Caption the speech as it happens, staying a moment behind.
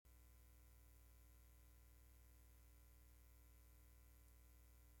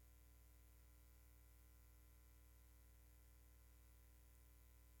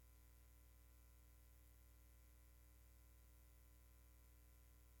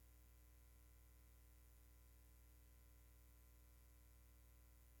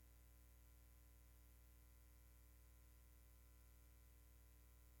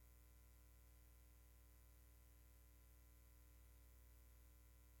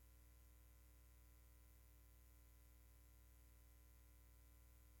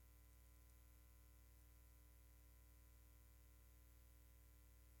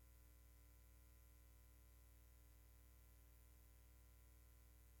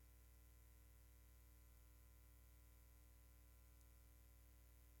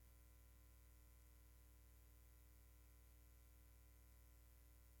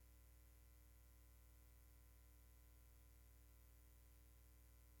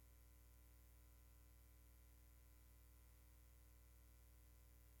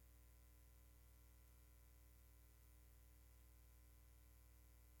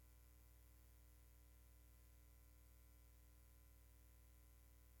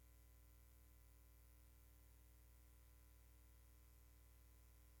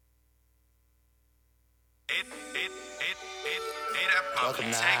Welcome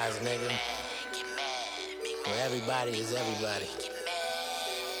to Highs, nigga. Where everybody is everybody.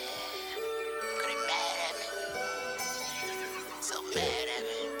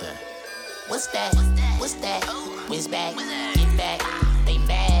 What's that? What's that? Whiz back, get back. They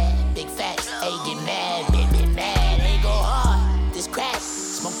mad, big facts. Hey, get mad, bit mad. They go hard. This crack,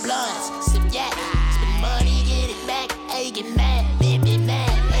 smoke blunts, sip yak, spend money, get it back. Hey, get mad, bit mad.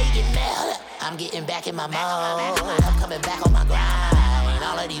 Hey, get mad. I'm getting back in my mode. I'm coming back on my grind.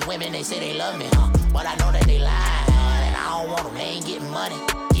 All of these women, they say they love me, but I know that they lie. And I don't want them. They ain't getting money.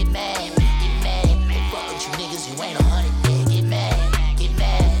 Get mad, get mad. They fuck with you niggas, you ain't 100. Yeah, get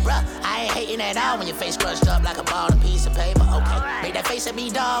mad. Bruh, I ain't hating at all when your face crushed up like a ball, a piece of paper. Okay, make that face at me,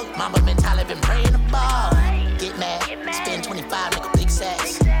 dog. Mama been Tyler been praying the ball. Get mad, spend 25, make a big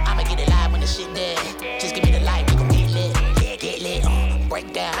sacks. I'ma get it live when the shit dead. Just give me the light, we gon' get lit. Yeah, get lit.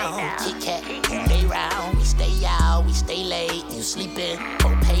 Break down, Kit Kat, lay round. We stay out, we stay late. You sleeping,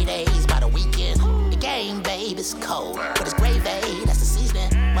 for paydays by the weekend. The game, babe, it's cold, but it's gravy. That's the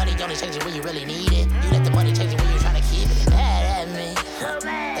seasoning. Money only changes when you really need it. You let the money change it when you're trying to keep it. Mad at me.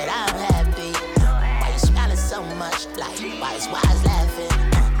 That I'm happy. Why you smiling so much? Like, why is wise laughing?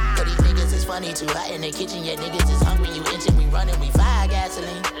 But these niggas is funny too hot in the kitchen. Yeah, niggas is hungry. You engine, we running, we fire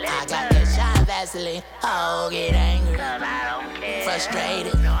gasoline. I got that shine Vaseline. Oh, get angry.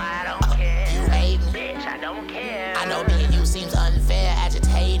 Frustrated. You hate me. Bitch, I don't care. I know being you seems unfair,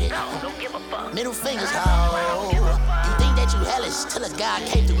 agitated. Don't give a fuck. Middle fingers, ho. You think that you hellish till a God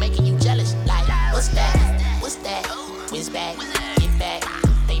came through making you jealous. Like, what's that? What's that? Whiz back. Back.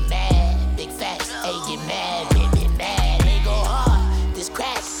 They mad, big facts. Hey, get mad, bit mad. They go hard. This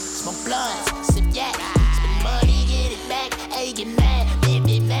crack, smoke blunts, sip yak, spend money, get it back. Hey, get mad,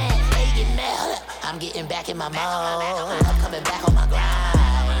 bit mad. Hey, get mad. I'm getting back in my mode. I'm coming back on my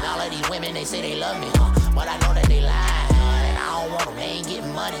grind. All of these women, they say they love me, but I know that they lie. And I don't want them. They ain't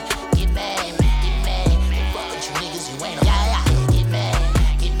getting money. Get mad, get mad. They fuck with you niggas, you ain't no. Yeah. Get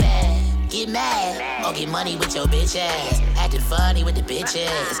mad, get mad, get mad. Or get money with your bitch ass. Acting funny with the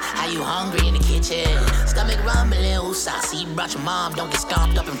bitches. How you hungry in the kitchen? Stomach rumbling, ooh, saucy. Brought your mom, don't get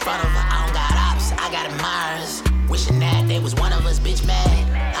stomped up in front of her. I don't got ops, I got admirers. Wishing that they was one of us, bitch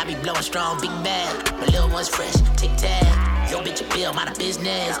mad. I be blowing strong, big bag. My little one's fresh, tic tac. Yo, bitch, a bill, mind a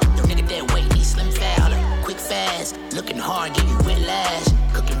business. Yo, nigga, that weight, need slim fat. Quick fast, looking hard, give you whiplash.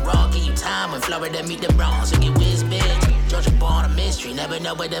 Cooking raw, give you time when Florida meet the Bronx. So get whiz, bitch. Georgia born a mystery, never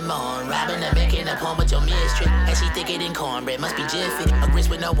know what them on. Robbing them, making a poem with your mystery. And she thicker than cornbread, must be jiffy. A grist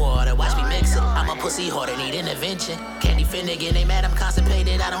with no water, watch me mix it. I'm a pussy hoarder, need intervention. Candy Finnegan, they mad I'm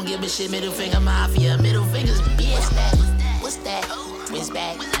constipated. I don't give a shit, middle finger mafia, middle fingers, bitch. What's that? Whiz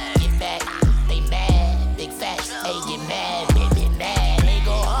back, get back. They mad, big facts. Hey, get mad, bit mad. They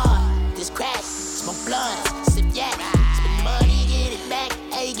go hard, this crack, smoke blunts, sip yak, spend money, get it back.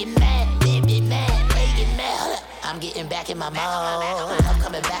 Hey, get mad, bit mad. Hey, get mad. I'm getting back in my mode. I'm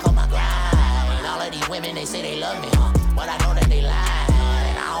coming back on my grind. All of these women, they say they love me, but I know that they lie.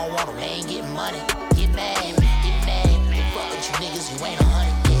 And I don't want them. They ain't getting money. Get mad, get mad. They fuck with you niggas, you ain't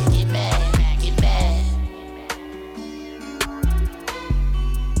 100. Yeah, get mad, get mad.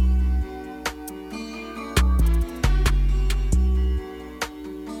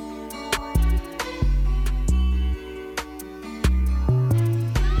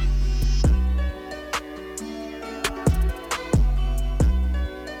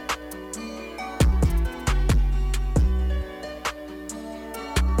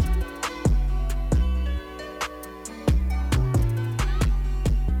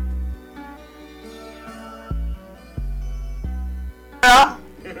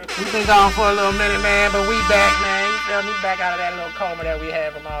 We've been gone for a little minute, man, but we back, man. You feel me? Back out of that little coma that we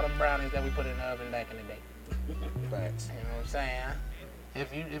had from all them brownies that we put in the oven back in the day. Facts. You know what I'm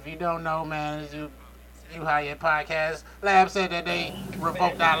saying? If you don't know, man, it's you High Yet PotCast. Lab said that they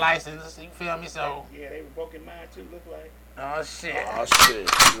revoked our license. You feel me? So yeah, they revoking mine too. Look like. Oh shit. What's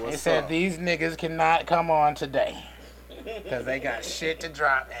They said up? these niggas cannot come on today because they got shit to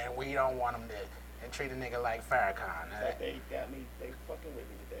drop and we don't want them to. And treat a nigga like Farrakhan. Like they got me. They fucking with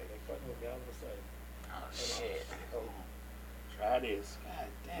me today. They fucking with me all of a sudden. Oh shit. Hold on. Try this. God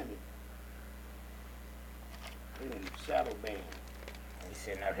damn it. They in shadow band. We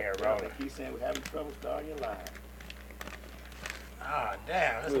sitting up here rolling. They keep saying we're having trouble starting your live. Oh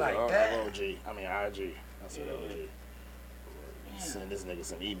damn, it's like OG. that. I mean IG. I said OG. Send this nigga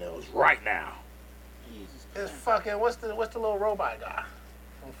some emails right now. Jesus It's fucking what's the little robot guy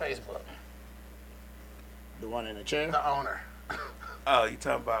from Facebook? The one in the chair? The owner. Oh, you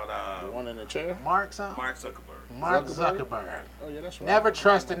talking about The one in the chair? Mark something? Mark Zuckerberg. Mark Zuckerberg. Oh, yeah, that's right. Never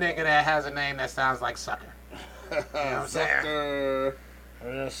trust a nigga that has a name that sounds like sucker. You know what I'm saying? Zucker.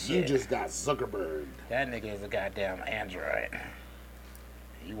 Real You shit. just got Zuckerberg. That nigga is a goddamn android.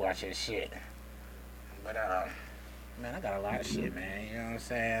 You watch his shit. But, man, I got a lot of shit, man. You know what I'm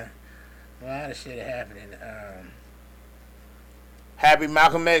saying? A lot of shit happening. Happy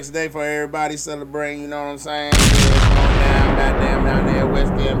Malcolm X Day for everybody celebrating, you know what I'm saying? Down there,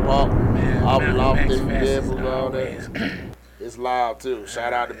 West End Park. Man, All Malcolm X Lofton, Fest is Devils, all always- that. It's live too.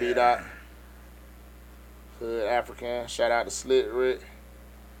 Shout out to B-Dot. Hood African. Shout out to Slick Rick.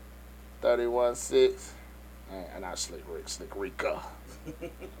 31-6. Not Slick Rick, Slick Rika.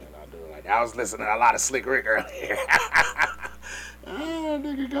 I was listening to a lot of Slick Rick earlier.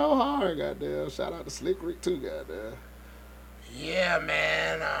 Nigga go hard, goddamn. Shout out to Slick Rick too, goddamn. Yeah,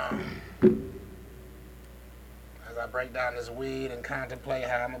 man. As I break down this weed and contemplate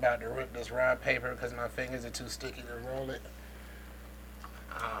how I'm about to rip this raw paper because my fingers are too sticky to roll it.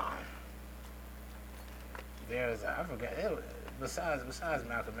 I forgot. Besides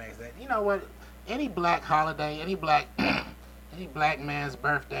Malcolm X, that you know what? Any black holiday, any black man's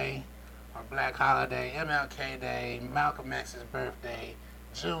birthday or black holiday, MLK Day, Malcolm X's birthday,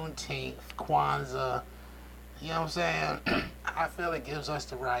 Juneteenth, Kwanzaa. You know what I'm saying? I feel it gives us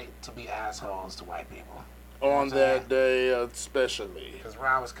the right to be assholes to white people. On that day, especially. Because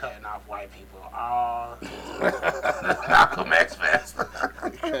Ron was cutting off white people all Malcolm X Fest.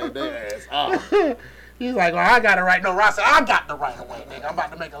 Cut their ass off. He's like, well, I got it right. No, Ron said, I got the right of way, nigga. I'm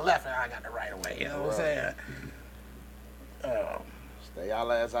about to make a left and I got the right of way. You know what I'm saying? Stay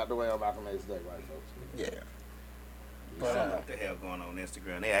y'all ass out the way on Malcolm X Day, white folks. Yeah. But what the hell going on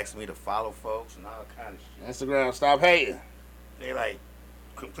Instagram? They asking me to follow folks and all kind of shit. Instagram, stop hating. They like,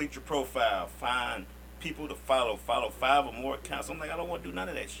 complete your profile, find people to follow 5 or more accounts. I'm like, I don't want to do none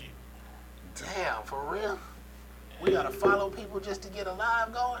of that shit. Damn, for real? We gotta follow people just to get a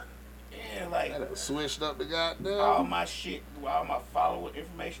live going? Yeah, like, They done switched up the goddamn. all my shit, all my follower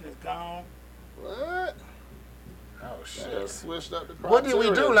information is gone. What? Oh, They done shit. switched up the What did we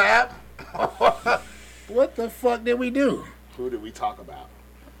do, criteria. Lab? What the fuck did we do? Who did we talk about?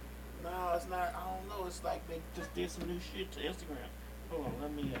 No, it's not. I don't know. It's like they just did some new shit to Instagram. Hold on,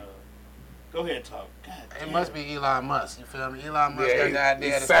 let me go ahead and talk. God damn. It must be Elon Musk. You feel me? Elon Musk Yeah, got the idea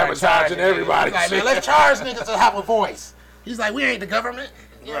he's to start sabotaging charging everybody. niggas. He's like, man, let's charge niggas to have a voice. He's like, we ain't the government.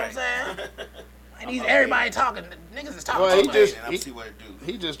 You know Right. what I'm saying? And he's everybody talking. Niggas is talking. Well, he about just- And I'll see what it do.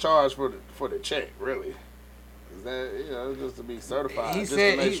 He just charged for the check, really. Is that, you know, just to be certified, He just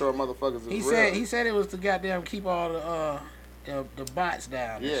said to make he- sure motherfuckers is He real. said it was to goddamn keep all the bots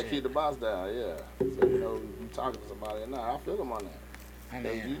down. and Yeah, shit. keep the boss down, yeah. So, you know, you talking to somebody or not, I feel him on that. I If,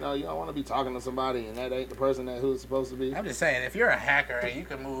 mean, you know, you don't want to be talking to somebody and that ain't the person that who's supposed to be. I'm just saying, if you're a hacker and you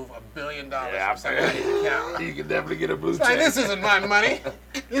can move $1 billion Yeah, from somebody's account, You can definitely get a blue it's check. like, this isn't my money.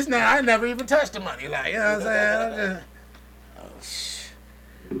 It's not. I never even touched the money. Like, you know what I'm saying?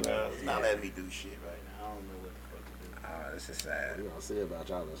 It's not letting me do shit right now. I don't know what the fuck to do. Oh, this is sad. We're gonna see about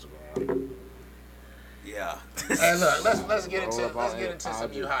y'all Instagram. Yeah. Hey, look, let's get into Roll up on some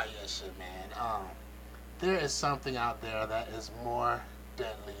IG. you hot yet shit, man. There is something out there that is more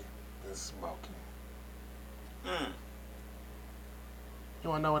deadly than smoking. You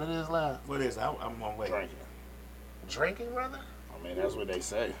wanna know what it is, lad? What is? I'm on way. Drinking. Drinking, brother? I mean, that's what they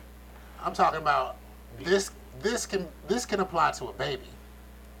say. I'm talking about this. This can apply to a baby.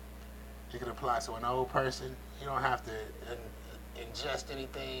 It can apply to an old person. You don't have to ingest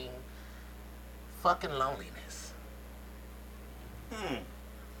anything. Fucking loneliness.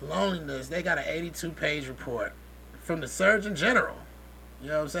 Loneliness. They got an 82-page report from the Surgeon General. You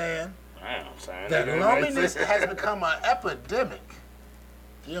know what I'm saying? Damn, son. That loneliness has become an epidemic.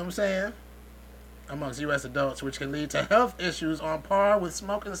 You know what I'm saying? Amongst U.S. adults, which can lead to health issues on par with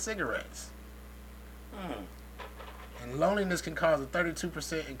smoking cigarettes. And loneliness can cause a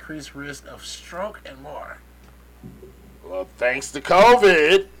 32% increased risk of stroke and more. Well, thanks to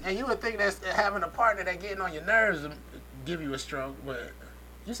COVID. And you would think that having a partner that getting on your nerves will give you a stroke, but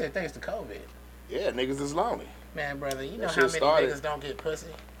you said thanks to COVID. Yeah, niggas is lonely. Man, brother, you know That how shit many started- niggas don't get pussy?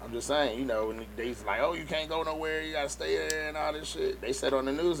 I'm just saying, you know, when they like, oh, you can't go nowhere, you gotta stay there and all this shit. They said on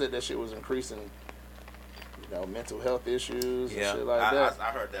the news that shit was increasing, you know, mental health issues and shit like that. I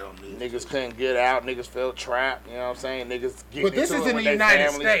heard that on the news. Niggas couldn't get out, niggas felt trapped, you know what I'm saying? Niggas getting But this into is it in with the their United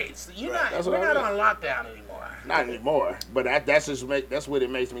family. States. That's We're what not I on lockdown anymore. Not anymore. But that's what it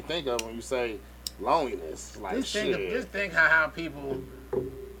makes me think of when you say loneliness. Like, Just shit. think how people,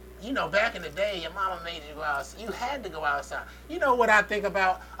 you know, back in the day, your mama made you go outside. You had to go outside. You know what I think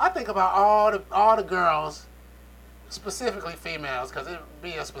about? I think about all the girls specifically females, because it would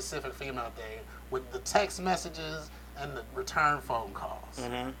be a specific female thing, with the text messages and the return phone calls.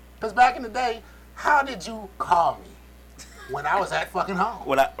 Because back in the day, how did you call me when I was at fucking home?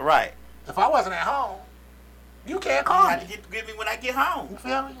 Right. If I wasn't at home, you can't call You me. have to give me when I get home. You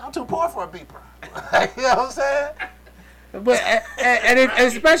feel me? I'm too poor for a beeper. You know what I'm saying? But and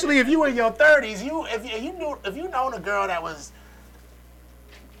especially if you in your 30s, if you known a girl that was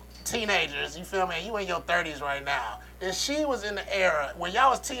teenagers, you feel me? And you in your 30s right now, and she was in the era when y'all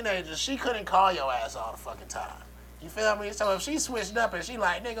was teenagers, she couldn't call your ass all the fucking time. You feel me? So if she switched up and she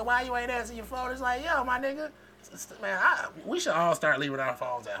like, nigga, why you ain't answering your phone? It's like, yo, my nigga, man, we should all start leaving our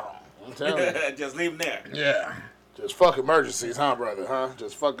phones at home. I'm telling you. Just leave them there. Yeah. Just fuck emergencies, huh, brother? Huh?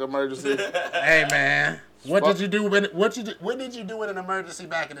 Just fuck emergencies. Hey, man. What did you do what did you do in an emergency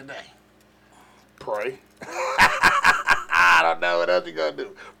back in the day? Pray. I don't know what else you gonna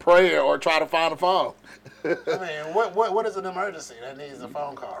do. Pray or try to find a phone. I mean, what is an emergency that needs a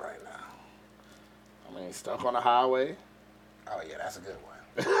phone call right now? I mean, stuck on the highway. Oh yeah, that's a good one.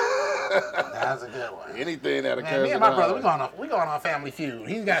 That's a good one. Anything that occurs. Man, me and my brother, we going on Family Feud.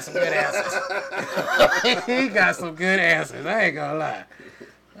 He's got some good answers. He got some good answers. I ain't gonna lie.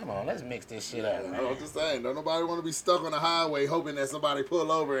 Come on, let's mix this shit up, man. I'm just saying, don't nobody want to be stuck on the highway hoping that somebody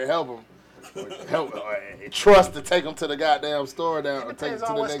pull over and help them. Trust to take them to the goddamn store down or take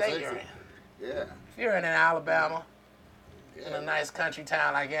them to the next exit. Yeah. If you're in Alabama, in a nice country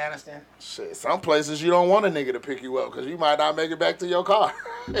town like Anniston. Shit, some places you don't want a nigga to pick you up because you might not make it back to your car.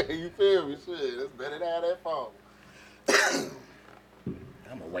 You feel me? Shit, it's better to have that phone.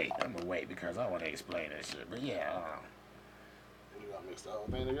 I'm gonna wait because I want to explain that shit. But yeah, You gotta mix the whole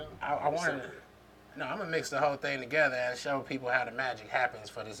thing together? I wanted to. No, I'm gonna mix the whole thing together and show people how the magic happens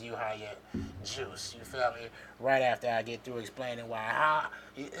for this High Yet juice. You feel me? Right after I get through explaining how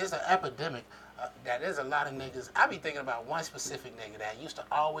it's an epidemic. That there's a lot of niggas. I be thinking about one specific nigga that used to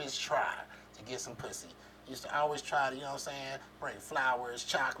always try to get some pussy. Used to always try to, you know what I'm saying, bring flowers,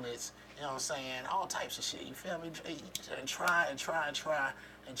 chocolates, you know what I'm saying, all types of shit. You feel me? And try, you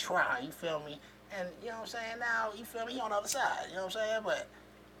feel me? And you know what I'm saying? Now, you feel me? He on the other side, you know what I'm saying? But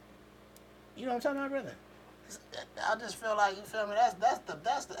you know what I'm talking about, brother? I just feel like, you feel me?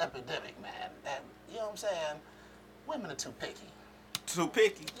 That's the epidemic, man. That, you know what I'm saying? Women are too picky. Too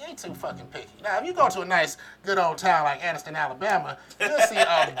picky. You ain't too fucking picky. Now, if you go to a nice, good old town like Anniston, Alabama, you'll see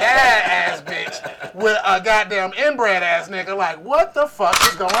a bad-ass bitch with a goddamn inbred-ass nigga. Like, what the fuck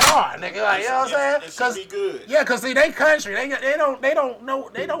is going on, nigga? Like, you know what I'm saying? It should be good. Yeah, cause see, they country. They don't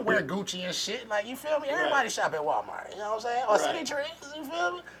wear Gucci and shit. Like, you feel me? Everybody shop at Walmart. You know what I'm saying? Or City Trends. You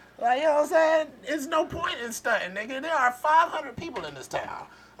feel me? Like, you know what I'm saying? It's no point in stunting, nigga. There are 500 people in this town.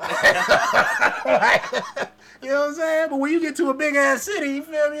 Like, you know what I'm saying? But when you get to a big ass city, you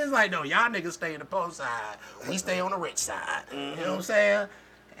feel me? It's like, no, y'all niggas stay in the poor side. We stay on the rich side. You know what I'm saying?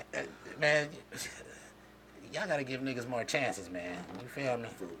 Man, y'all gotta give niggas more chances, man. You feel me?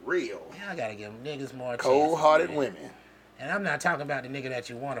 For real. Y'all gotta give niggas more chances. Cold-hearted man. women. And I'm not talking about the nigga that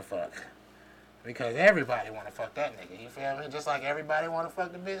you wanna fuck. Because everybody wanna fuck that nigga, you feel me? Just like everybody wanna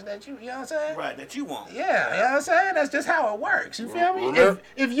fuck the bitch that you know what I'm saying? Right, that you want. Yeah, you know what I'm saying? That's just how it works, you feel me?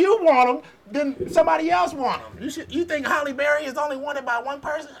 If you want them, then somebody else want them. You think Holly Berry is only wanted by one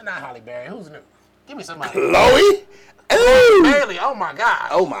person? Not Holly Berry, who's new? Give me somebody. Chloe? Ooh. Bailey, oh my gosh.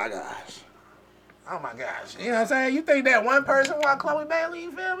 Oh my gosh. Oh my gosh. You know what I'm saying? You think that one person want Chloe Bailey,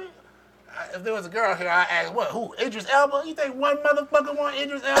 you feel me? If there was a girl here, I'd ask, what, who? Idris Elba? You think one motherfucker want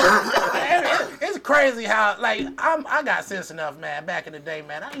Idris Elba? It's crazy how, like, I got sense enough, man, back in the day,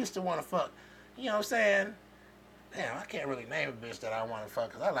 man. I used to want to fuck, you know what I'm saying? Damn, I can't really name a bitch that I want to fuck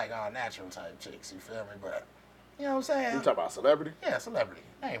because I like all natural type chicks, you feel me? But, you know what I'm saying? You talking about celebrity? Yeah, celebrity.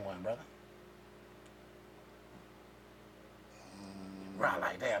 Name one, brother. Right,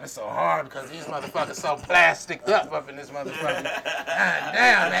 like, damn, it's so hard because these motherfuckers so plasticed up in this motherfucker. God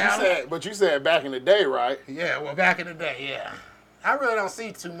damn, man. But you said back in the day, right? Yeah, well, back in the day, yeah. I really don't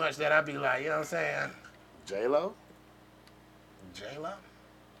see too much that I be like, you know what I'm saying? J-Lo? J-Lo?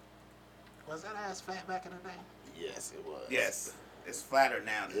 Was that ass fat back in the day? Yes, it was. Yes. It's flatter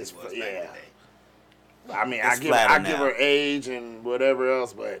now than it was back in the day. I mean, It's I flatter give now. her age and whatever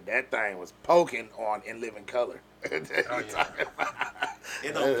else, but that thing was poking on In Living Color. Oh, yeah.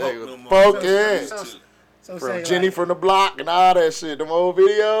 It don't poke no more. Poking. So From say, Jenny like, from the Block and all that shit. Them old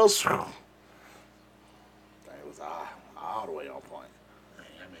videos. It was all the way on point. man,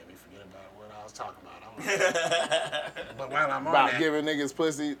 that made me forget about what I was talking about. But while I'm on About that, giving niggas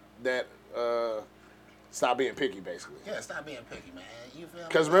pussy that stop being picky, basically. yeah, stop being picky, man. You feel me?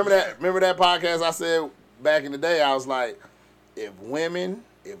 Because remember that podcast I said back in the day, I was like, if women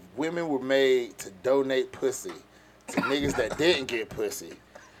were made to donate pussy to niggas that didn't get pussy,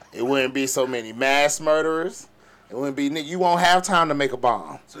 it wouldn't be so many mass murderers. It wouldn't be you won't have time to make a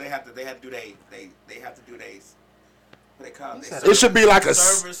bomb. So they have to do they have to do what they call it. It should be like a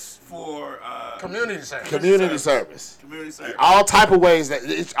service for community service. Community service. Community service. All type of ways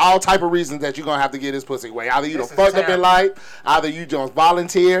it's all type of reasons that you're gonna have to get this pussy away. Either you done fucked up in life, either you just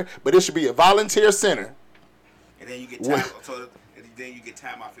volunteer, but it should be a volunteer center. And then you get time. Then you get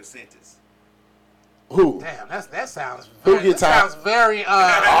time off your sentence. Who? Damn, that sounds. Who Very, get time? Sounds very.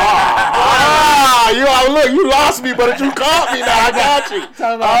 You lost me, but you caught me now. I got you.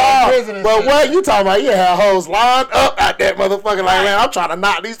 Talking about business. But what you talking about? You had hoes lined up at that motherfucker. Like, man, I'm trying to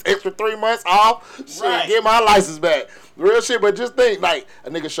knock these extra 3 months off. Shit, get my license back. Real shit. But just think, like, a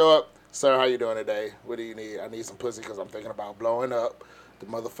nigga show up. Sir, how you doing today? What do you need? I need some pussy because I'm thinking about blowing up the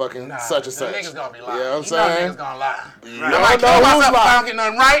motherfucking such and such. Niggas gonna be lying. You know what I'm saying? Niggas gonna lie. You Right. don't I know kill who's myself if I lying. don't get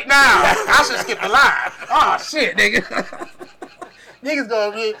nothing right now. I should skip the line. Oh shit, nigga.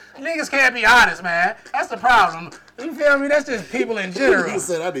 Niggas can't be honest, man. That's the problem. You feel me? That's just people in general. He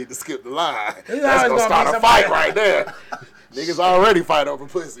said I need to skip the line. There's That's always gonna gonna start be a fight somebody- right there. Niggas already fight over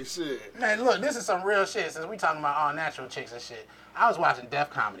pussy. Shit. Man, look, this is some real shit. Since we talking about all natural chicks and shit, I was watching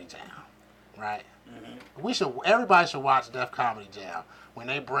Def Comedy Jam, right? Mm-hmm. Everybody should watch Def Comedy Jam when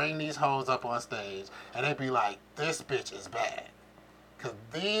they bring these hoes up on stage and they be like, "This bitch is bad," because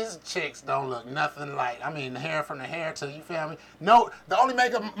these chicks don't look nothing like. I mean, the hair from the hair to you feel me? No, the only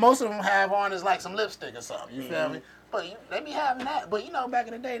makeup most of them have on is like some lipstick or something. You feel me? But they be having that. But you know, back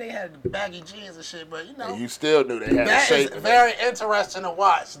in the day, they had baggy jeans and shit. But you know, And you still knew they had a that shape. is very interesting to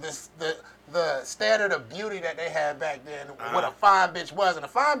watch. The standard of beauty that they had back then, what a fine bitch was, and a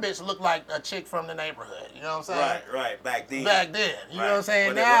fine bitch looked like a chick from the neighborhood. You know what I'm saying? Right. Back then. You know what I'm saying?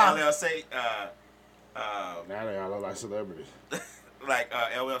 But Now, they'll say, Now they all look like celebrities. like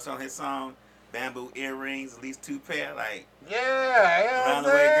LL on his song, "Bamboo Earrings, at least 2 pair." Like, yeah,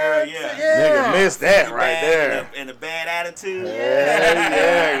 Runaway Girl, yeah. Nigga missed that right there. And a bad attitude.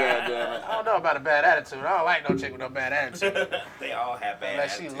 Yeah, goddamn. I don't know about a bad attitude. I don't like no chick with no bad attitude. They all have bad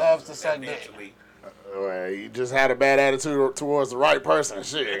Unless she attitudes. loves to suck dick. eventually. Well, you just had a bad attitude towards the right person.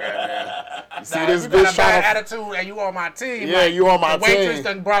 Shit, goddamn. You see Nah, this if you got bitch a bad trying to... attitude and you on my team. Yeah, like, you on my the waitress team.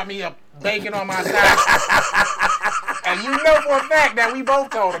 done brought me a bacon on my side. And you know for a fact that we both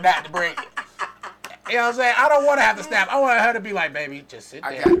told her not to bring it. You know what I'm saying? I don't want to have to snap. I want her to be like, baby, just sit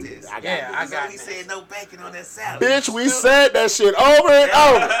there. I got this. I got He this. said no bacon on that salad. Bitch, we said that shit over and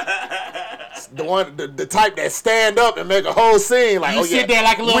over. The one, the type that stand up and make a whole scene like, You oh sit yeah. there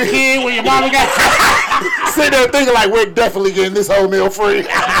like a little kid when your mama got... Sit there thinking like we're definitely getting this whole meal free.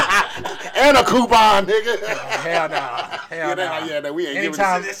 And a coupon, nigga. Hell no. Hell no. Yeah, we ain't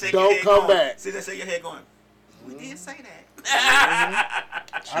Anytime- giving this. Don't come back. See that, shake your head going, we did say that.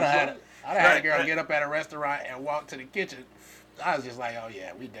 I had a girl get up at a restaurant and walk to the kitchen. I was just like, oh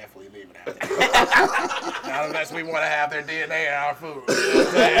yeah, we definitely leaving out there. Not unless we want to have their DNA in our food. You know what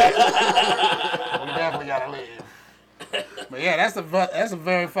I'm saying? We definitely gotta leave. But yeah, that's a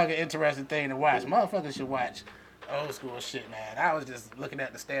very fucking interesting thing to watch. Motherfuckers should watch old school shit, man. I was just looking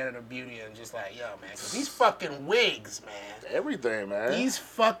at the standard of beauty and just like, yo, man, 'cause these fucking wigs, man. Everything, man. These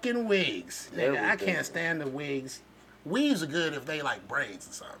fucking wigs. Nigga, I Everything. can't stand the wigs. Weaves are good if they like braids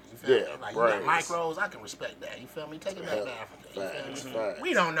or something. You feel Yeah, me? Like braids. you got micros, I can respect that. You feel me? Take it back to Africa. You Facts, feel me? facts.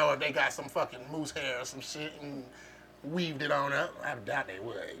 We don't know if they got some fucking moose hair or some shit and weaved it on up. I doubt they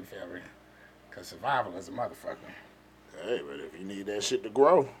would. You feel me? Cause survival is a motherfucker. Hey, but if you need that shit to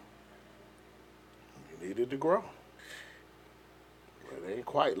grow, you need it to grow. Well, it ain't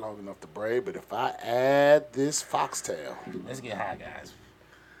quite long enough to braid, but if I add this foxtail, Let's get high, guys.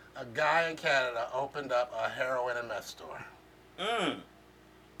 A guy in Canada opened up a heroin and meth store.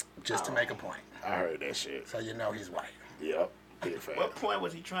 Just to make a point. I heard that shit. So you know he's white. Yep, big fan. What point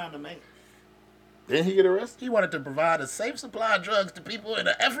was he trying to make? Didn't he get arrested? He wanted to provide a safe supply of drugs to people in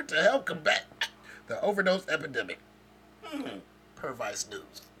an effort to help combat the overdose epidemic. Per Vice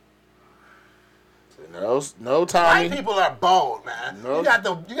News. No, Tommy. White people are bold, man. No. You got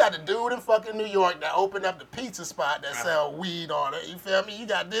the dude in fucking New York that opened up the pizza spot that sell weed on it. You feel me? You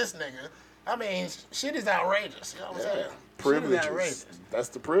got this nigga. I mean, shit is outrageous. You know what I'm saying? Shit is Privileges. outrageous. That's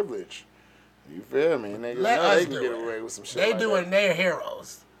the privilege. You feel me? Niggas Let know us they can do get it. away with some shit They like doing that. their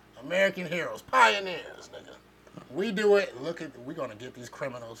heroes. American heroes. Pioneers, nigga. We do it. We're going to get these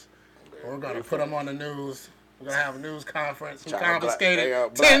criminals. We're going to put them on the news. We're going to have a news conference. We confiscated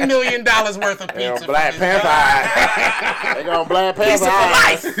 $10 million worth of They pizza. on Black from this Panther guy. eyes. They gon' Black Panther Pizza for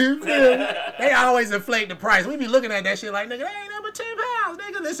eyes. life. You feel me? They always inflate the price. We be looking at that shit like, nigga, that ain't number for 10 pounds,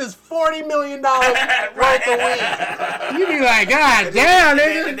 nigga. This is $40 million worth of weed. You be like, God damn,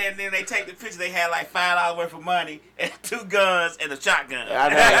 nigga. And then they take the picture. They had like $5 worth of money and 2 guns and a shotgun. I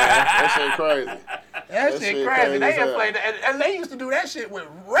know, that shit crazy. That shit crazy. They had played that, and they used to do that shit with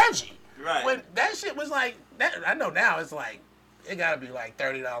Reggie. Right. When that shit was like that, I know now it's like it gotta be like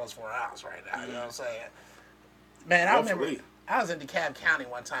 $30 for an ounce right now. You know what I'm saying? Man, I remember I was in DeKalb County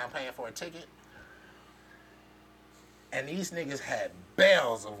one time paying for a ticket, and these niggas had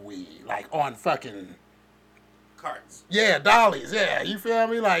bales of weed like on fucking Carts. Yeah, dollies. Yeah, you feel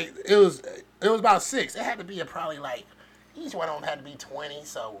me? Like it was about 6. It had to be probably like each one of them had to be 20,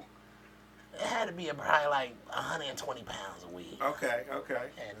 so. It had to be probably like 120 pounds of weed. Okay.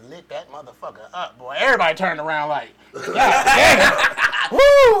 And lit that motherfucker up, boy. Everybody turned around like, God damn.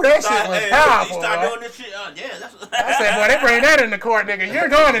 Woo, that shit was powerful, You start bro. doing this shit, yeah, that's I said, boy, they bring that in the court, nigga. You're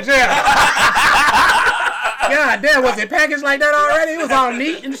going to jail. God damn, was it packaged like that already? It was all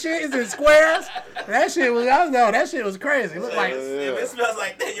neat and shit. It's in squares. That shit was crazy. It looked like if it smells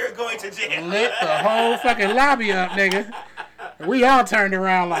like that, you're going to jail. lit the whole fucking lobby up, nigga. We all turned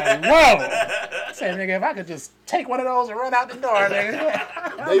around like, whoa. I said, nigga, if I could just take one of those and run out the door,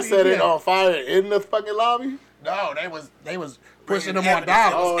 nigga. They set it on fire in the fucking lobby? No, they was pushing them on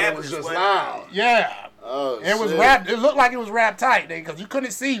dollars. Oh, it was just loud. Yeah. Oh, it was shit. wrapped. It looked like it was wrapped tight, nigga, because you couldn't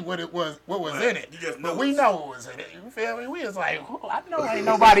see what was in it. You just But know we know what was in it. You feel me? We was like, oh, I know ain't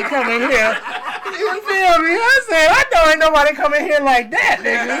nobody coming here. You feel me? I said, I know ain't nobody coming here like that,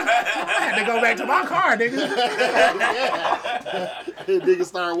 nigga. I had to go back to my car, nigga. Niggas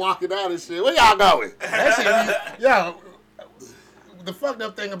started walking out and shit. Where y'all going? That shit, yo, the fucked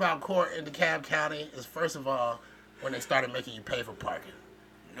up thing about court in DeKalb County is, first of all, when they started making you pay for parking.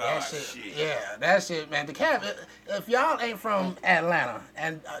 That shit, yeah, that shit, man. DeKalb, if y'all ain't from Atlanta,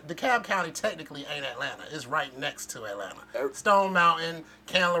 and DeKalb County technically ain't Atlanta, it's right next to Atlanta. Stone Mountain,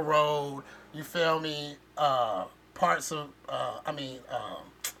 Candler Road, you feel me? Parts of,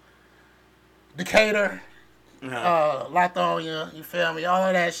 Decatur, Lithonia, you feel me? All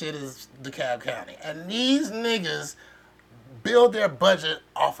of that shit is DeKalb County. And these niggas build their budget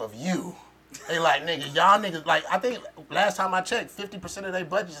off of you. They like, nigga, y'all niggas, like, I think last time I checked, 50% of their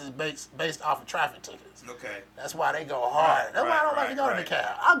budget is based off of traffic tickets. Okay. That's why they go hard. That's why I don't like to go to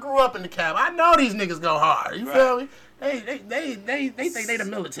DeKalb. I grew up in DeKalb. I know these niggas go hard. You feel me? They think they the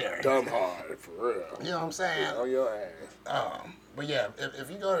military. Dumb hard, for real. You know what I'm saying? On your ass. But yeah,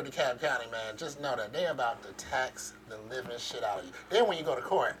 if you go to DeKalb County, man, just know that they about to tax the living shit out of you. Then when you go to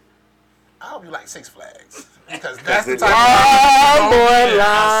court, I hope you like Six Flags. Because that's the type of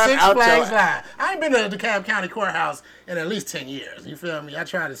Six Flags line. I ain't been to the DeKalb County Courthouse in at least 10 years. You feel me? I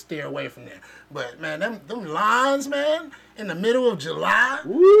try to steer away from there. But, man, them lines, man, in the middle of July,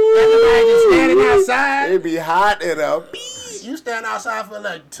 everybody just standing outside. It be hot and a You stand outside for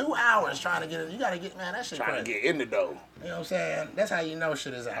like 2 hours trying to get it. You got to get, man, that shit trying crazy. to get in the door. You know what I'm saying? That's how you know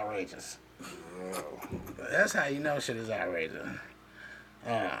shit is outrageous. That's how you know shit is outrageous.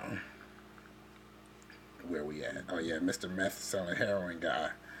 Where we at? Oh yeah, Mr. Meth selling heroin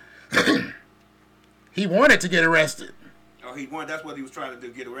guy. He wanted to get arrested. Oh, that's what he was trying to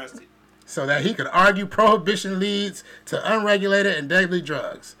do, get arrested. So that he could argue prohibition leads to unregulated and deadly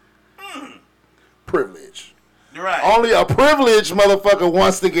drugs. Privilege. You're right. Only a privileged motherfucker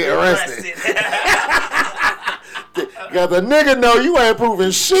wants to get arrested. Cause the nigga know you ain't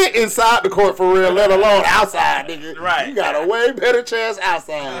proving shit inside the court for real, let alone outside, nigga. Right. You got a way better chance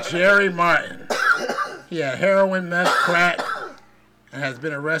outside. Jerry Martin. He had heroin, meth, crack, and has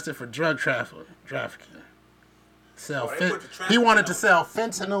been arrested for drug trafficking. He wanted to sell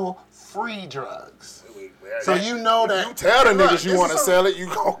fentanyl-free drugs. So you know that. You tell the niggas you want to sell it, you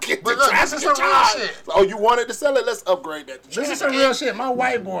gon' get the trafficking charge. Oh, you wanted to sell it? Let's upgrade that. This is some real shit. My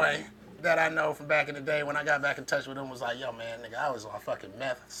white boy that I know from back in the day, when I got back in touch with him, was like, yo, man, nigga, I was on fucking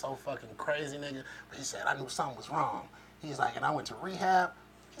meth, so fucking crazy, nigga. But he said, I knew something was wrong. He's like, and I went to rehab.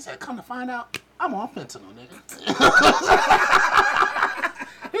 He said, come to find out, I'm on fentanyl, nigga.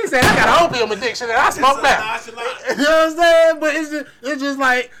 He said, I got an opium addiction and I smoke meth. You know what I'm saying? But it's just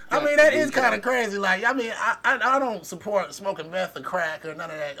like, I mean, that is kind of crazy. Like, I mean, I don't support smoking meth or crack or none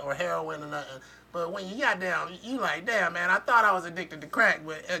of that, or heroin or nothing. But when you got down, you like, damn, man, I thought I was addicted to crack,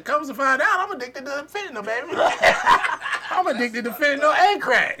 but it comes to find out I'm addicted to fentanyl, baby. I'm addicted to fentanyl and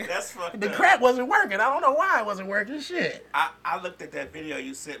crack. That's fucked The up. crack wasn't working. I don't know why it wasn't working. Shit. I looked at that video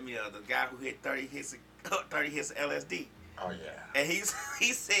you sent me of the guy who hit 30 hits of LSD. Oh, yeah. And he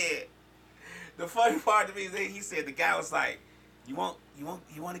said, the funny part to me is that he said the guy was like, you want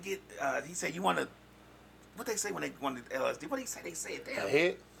to get, he said you want to, what they say when they want the LSD? What did he say? They said, damn. A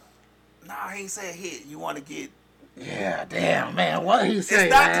hit? No, he ain't say a hit. You want to get Yeah, damn, man. What he say?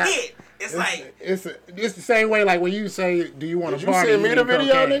 It's not man? it. It's like it's the same way like when you say, "Do you want Did to you party?" send me you the need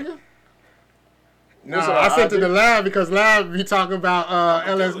video, cocaine. nigga? No, What's up, I sent it IG? to Live because Live be talking about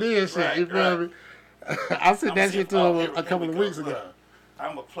LSD and shit. Right, you feel me? I sent that shit to him a couple of weeks Look, ago.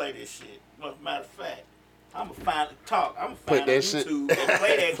 I'm gonna play this shit. Matter of fact, I'm gonna find talk. I'm gonna Put find that on shit- YouTube and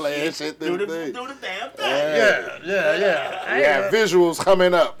play that Play shit. that shit do through the the thing. damn thing. Yeah. Yeah, visuals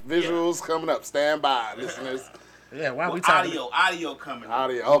coming up. Visuals coming up. Stand by, listeners. Yeah, why Well, we talking? audio coming. up.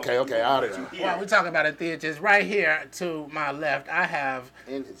 Audio. Okay, audio. While we talking about it, theaters, right here to my left, I have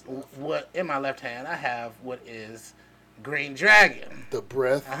In his left. what in my left hand. I have what is Green Dragon, The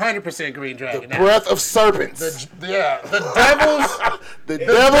breath. 100% Green The Dragon. Now, breath of serpents. the devil's The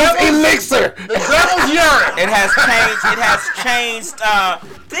devil's elixir. the devil's urine. It has changed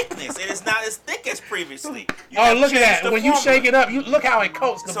thickness. It is not as thick as previously. You Oh, have look at changed that! the When you formula. shake it up, you look how it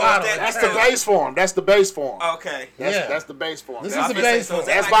coats the So bottle. is that- That's the base form. That's the base form. Okay. Yeah. That's the base form. This That's, is the I was gonna base say, so form. is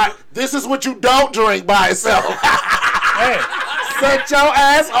that that's like why. This is what you don't drink by itself. Hey, Set your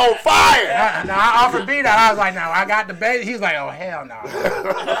ass on fire. I offered B that. I was like, "No, I got the base." He's like, "Oh hell no!" He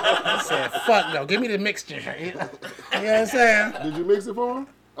said, "Fuck no, give me the mixture." You know what I'm saying? Did you mix it for him?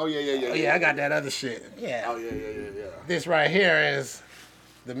 Oh yeah. Oh yeah, I got that other shit. Yeah. Oh yeah. This right here is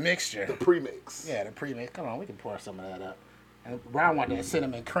the mixture. The premix. Yeah, the premix. Come on, we can pour some of that up. And Brown want that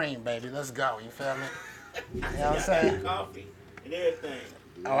cinnamon cream, baby. Let's go. You feel me? You know what I'm saying? coffee and everything.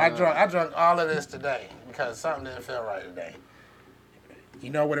 Oh, I drunk all of this today because something didn't feel right today. You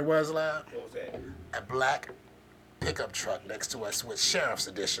know what it was, Lab? What was that? A black pickup truck next to us with Sheriff's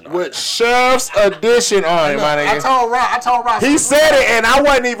Edition on With it. Sheriff's Edition on it, my I nigga. told Ross. He said it, and I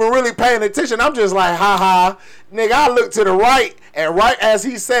wasn't even really paying attention. I'm just like, ha ha. Nigga, I look to the right, and right as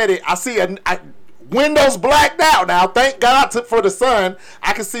he said it, I see windows blacked out. Now, thank God for the sun.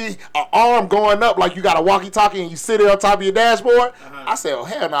 I can see an arm going up like you got a walkie-talkie and you sit there on top of your dashboard. I said, oh,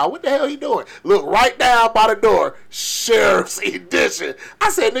 hell no. What the hell he doing? Look right down by the door. Sheriff's Edition. I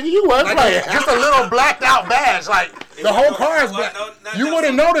said, nigga, you wasn't playing. Just a little blacked out badge. Like, the whole car is black. You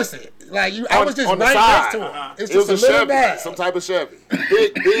wouldn't notice it. Like, I was just on the right side. next to it. It's It was just a a little Chevy, badge. some type of Chevy.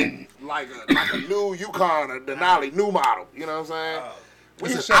 Big, like a new Yukon or Denali, new model. You know what I'm saying? I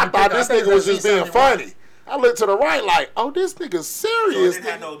thought this nigga was just being funny. I looked to the right like, oh, this nigga's So serious. it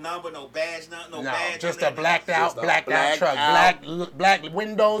didn't have no number, no badge, no badge. Just no a blacked out blacked truck. out. Black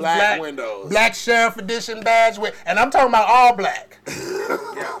windows. Black windows. Black Sheriff Edition badge with, and I'm talking about all black.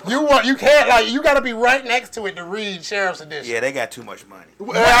 You can't, like, you got to be right next to it to read Sheriff's Edition. Yeah, they got too much money. I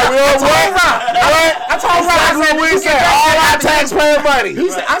told Rob, I said, we said all our taxpayer money.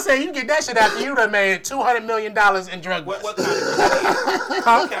 I said, you can get that shit after you done made $200 million in drug What busts. county was that in?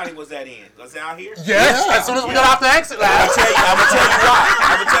 What county was that in? Was it out here? Yes, as soon as we got off the exit line. I'm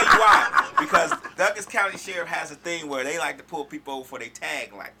gonna tell you why. Because Douglas County Sheriff has a thing where they like to pull people over for their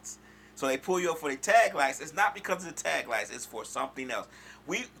tag lights. So they pull you over for their tag lights. It's not because of the tag lights. It's for something else.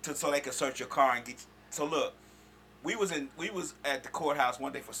 So they can search your car and get you. So look, we was at the courthouse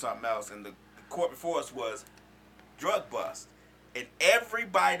one day for something else, and the court before us was drug bust, and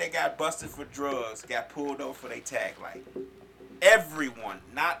everybody that got busted for drugs got pulled over for their tag light. Everyone,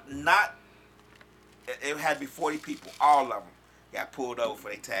 not. It had to be 40 people. All of them got pulled over for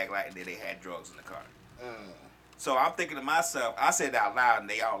their tag light, and then they had drugs in the car. So I'm thinking to myself, I said it out loud, and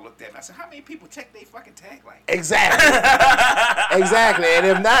they all looked at me. I said, how many people check their fucking tag light? Exactly. Exactly. And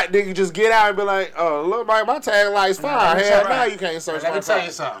if not, they can just get out and be like, oh, look, my tag light's fine. Hell, now you can't search Let my me tell car.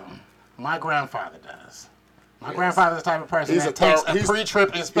 you something. My grandfather does. My grandfather's the type of person He's that a takes thorough- a he's-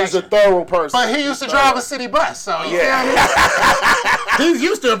 pre-trip He's inspection. a thorough person. But he used to drive a city bus, so you Yeah. feel me? He's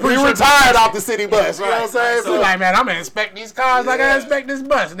used to a He pre-trip. retired off the city bus. You know what I'm saying? He's like, man, I'm gonna inspect these cars like I inspect this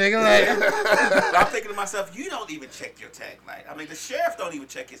bus, nigga. Like, I'm thinking to myself, you don't even check your tag light. I mean, the sheriff don't even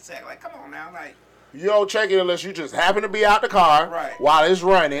check his tag light. Come on now, like. You don't check it unless you just happen to be out the car Right. while it's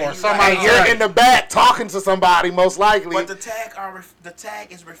running. Or somebody and you're in the back talking to somebody, most likely. But the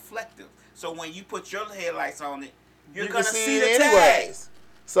tag is reflective. So when you put your headlights on it, you're you gonna can see it the tag.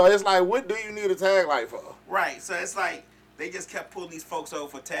 So it's like, what do you need a tag light for? Right. So it's like they just kept pulling these folks over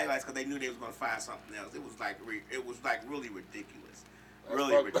for tag lights because they knew they was gonna find something else. It was like really ridiculous.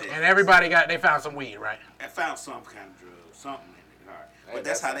 Really fucked up. ridiculous. and everybody they found some weed, right? And found some kind of drug, something in the car. But Hey,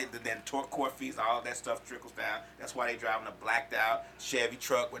 that's how that's- then court fees, all that stuff trickles down. That's why they driving a blacked out Chevy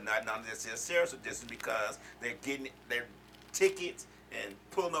truck with none of this. Serious distance because they're getting their tickets and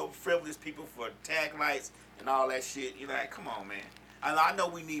pulling over frivolous people for tag lights and all that shit. You're like, come on, man. I know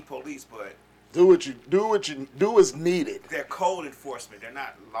we need police, but Do what you do is needed. they're code enforcement. They're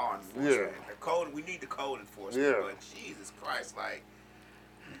not law enforcement. Yeah. They're code. We need the code enforcement. Yeah. But Jesus Christ, like.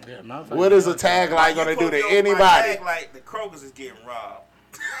 Yeah, what is a tag light gonna do to anybody? Tag light, the Kroger's is getting robbed.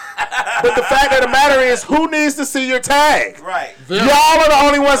 But the fact of the matter is, who needs to see your tag? Right. Y'all are the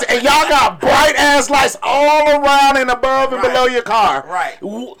only ones, and y'all got bright ass lights all around and above and below your car. Right.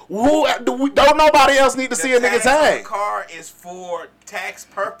 Don't nobody else need to see a nigga tag? The car is for tax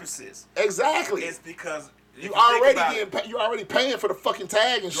purposes. Exactly. It's because you already paying for the fucking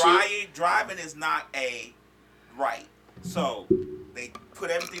tag and shit. Driving is not a right, so they put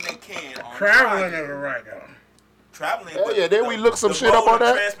everything they can on traveling is a right though. Traveling. Oh yeah, then we look some shit up on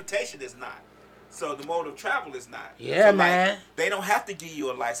that. Transportation is not. So the mode of travel is not. Yeah, so, man. Like, they don't have to give you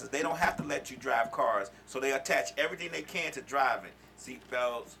a license. They don't have to let you drive cars. So they attach everything they can to driving. Seat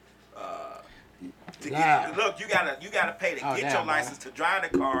belts. Look, you gotta pay to get your license to drive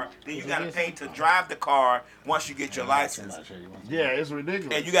the car. Then you gotta pay to drive the car once you get your license. Yeah, it's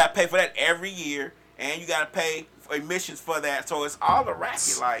ridiculous. And you gotta pay for that every year. And you gotta pay for emissions for that. So it's all a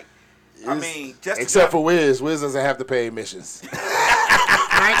racket. Like, I mean, just except for Wiz. Wiz doesn't have to pay emissions.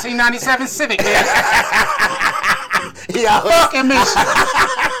 1997 Civic, man. Yeah. Fuck emissions.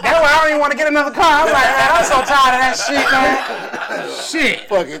 That's why I don't even want to get another car. I'm like, man, I'm so tired of that shit, man. Shit.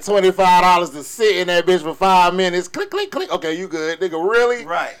 Fucking $25 to sit in that bitch for 5 minutes. Click, click, click. Okay, you good, nigga? Really?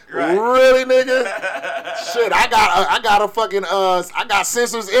 Right. Really, nigga? Shit, I got a fucking I got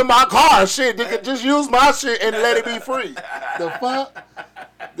sensors in my car. Shit, nigga, just use my shit and let it be free. The fuck?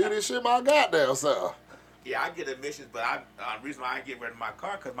 Do this shit my goddamn self. Yeah, I get emissions, but the reason why I get rid of my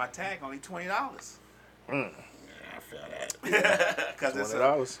car because my tag only $20. I feel that. Because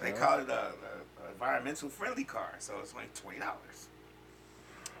 $20. They call it a environmental friendly car, so it's only $20.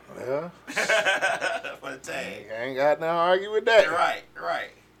 Yeah. For the tag. I ain't got no argue with that. Right.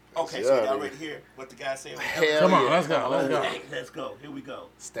 Okay, so y'all ready to hear what the guy said? Come on, let's go. Let's go. Here we go.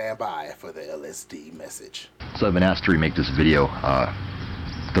 Stand by for the LSD message. So I've been asked to remake this video,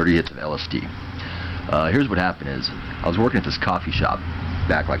 30 hits of LSD. Here's what happened is, I was working at this coffee shop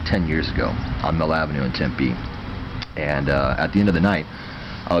back like 10 years ago on Mill Avenue in Tempe. And at the end of the night,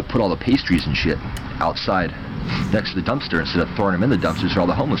 I would put all the pastries and shit outside next to the dumpster instead of throwing them in the dumpster so all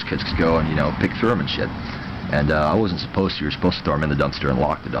the homeless kids could go and, pick through them and shit. And I wasn't supposed to. You were supposed to throw them in the dumpster and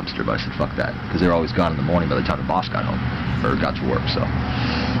lock the dumpster, but I said, fuck that. Because they were always gone in the morning by the time the boss got home, or got to work, so.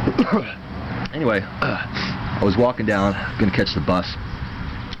 Anyway, I was walking down, gonna catch the bus,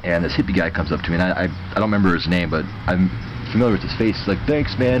 and this hippie guy comes up to me, and I don't remember his name, but I'm familiar with his face. He's like,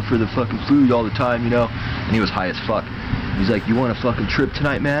 thanks, man, for the fucking food all the time, And he was high as fuck. He's like, you want a fucking trip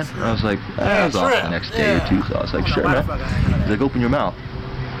tonight, man? And I was like, I was off the next day or two, so I was like, sure, man. He's like, open your mouth.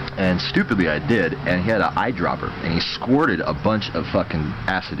 And stupidly I did, and he had an eyedropper, and he squirted a bunch of fucking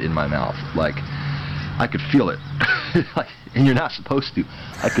acid in my mouth. Like, I could feel it. And you're not supposed to.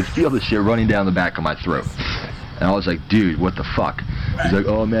 I could feel the shit running down the back of my throat. And I was like, dude, what the fuck? He's like,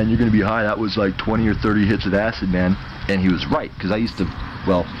 oh man, you're gonna be high. That was like 20 or 30 hits of acid, man. And he was right, because I used to,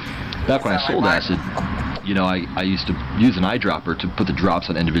 back when I sold acid, I used to use an eyedropper to put the drops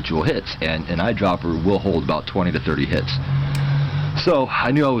on individual hits, and an eyedropper will hold about 20 to 30 hits. So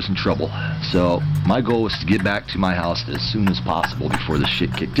I knew I was in trouble. So my goal was to get back to my house as soon as possible before this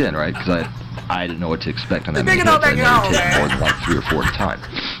shit kicked in, right? Because I didn't know what to expect on that many hits. I never take more than like 3 or 4 at a time.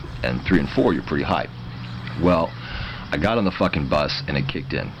 And 3 and 4, you're pretty high. Well, I got on the fucking bus and it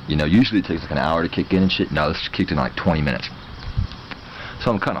kicked in. Usually it takes like an hour to kick in and shit. No, this kicked in like 20 minutes.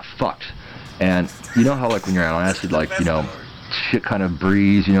 So I'm kind of fucked. And you know how like when you're on acid, like, shit kind of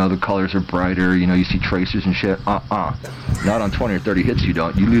breeze, the colors are brighter, you see tracers and shit. Not on 20 or 30 hits you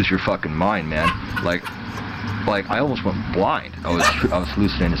don't. You lose your fucking mind, man. Like I almost went blind. I was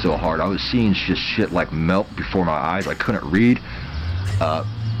hallucinating so hard. I was seeing just shit like melt before my eyes. I couldn't read.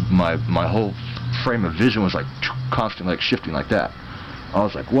 My whole frame of vision was like constantly like shifting like that. I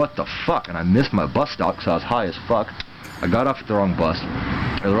was like, what the fuck? And I missed my bus stop because I was high as fuck. I got off at the wrong bus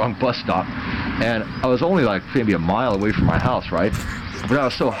stop, and I was only like maybe a mile away from my house, right? But I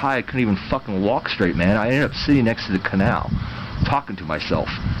was so high I couldn't even fucking walk straight, man. I ended up sitting next to the canal, talking to myself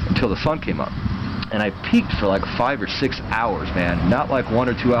until the sun came up. And I peaked for like 5 or 6 hours, man. Not like 1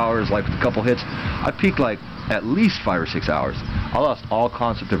 or 2 hours, like with a couple hits. I peaked like at least 5 or 6 hours. I lost all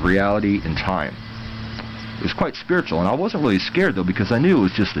concept of reality and time. It was quite spiritual, and I wasn't really scared though because I knew it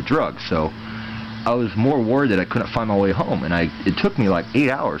was just the drug. So I was more worried that I couldn't find my way home, and it took me like 8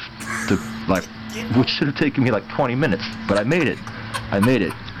 hours to which should have taken me like 20 minutes, but I made it.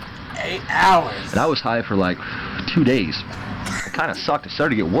 8 hours. And I was high for like 2 days. It kind of sucked. I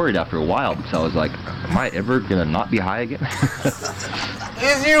started to get worried after a while because I was like, am I ever gonna not be high again?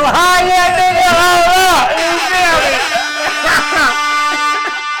 Is you high yet, nigga? Hold up.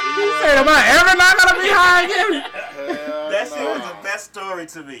 You said, am I ever not gonna be high again? That shit was the best story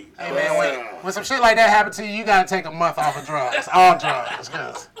to me. Hey man, when some shit like that happen to you, you gotta take a month off of drugs, all drugs,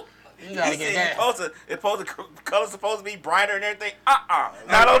 cause you gotta get that. Color's supposed to be brighter and everything.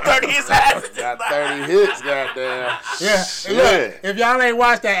 Not on 30 hits. Got 30 hits, goddamn. Yeah. And look, if y'all ain't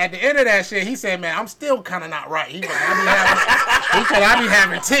watched that, at the end of that shit, he said, man, I'm still kind of not right. He said, I be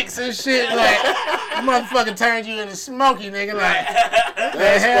having ticks and shit. Like, that motherfucker turned you into Smokey, nigga. Like,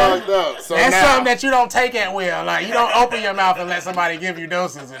 that's fucked up. So that's now, something that you don't take at will. Like, you don't open your mouth and let somebody give you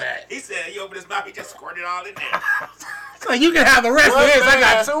doses of that. He said, you open his mouth, he just squirted all in there. So you can have the rest of this. I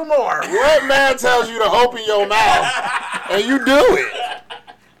got 2 more. What man tells you to open your mouth and you do it?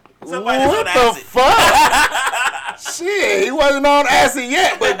 What the fuck? Shit, he wasn't on acid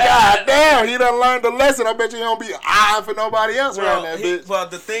yet, but goddamn, he done learned the lesson. I bet you he don't be eyeing for nobody else around that bitch. Well,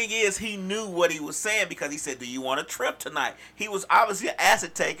 the thing is, he knew what he was saying because he said, "Do you want a trip tonight?" He was obviously an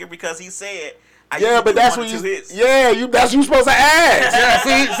acid taker because he said, but that's what you. Yeah, that's what you supposed to ask. Yeah,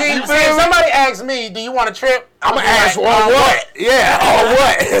 see, if somebody asks me, "Do you want a trip?" I'm gonna ask on what? Yeah, on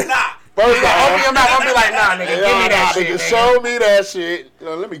what? Nah. First off, open your mouth. I'll be like, nah, nigga, give me that shit. Nigga. Show me that shit.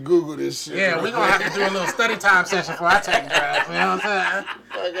 Let me Google this shit. Yeah, we gonna have to do a little study time session before I take drugs. You know what I'm saying?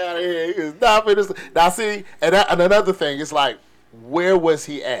 Fuck out of here. He is not for this. Now, see, and another thing, it's like, where was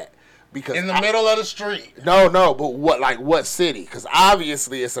he at? Because in the middle of the street. No, but what city? Because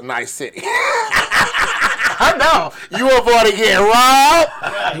obviously it's a nice city. I know. You avoided getting robbed,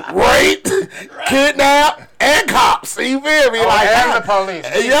 raped, kidnapped, and cops. You feel me? And the police.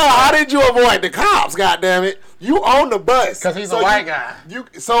 Yeah, how did you avoid the cops, goddammit? You own the bus. Because he's a white guy.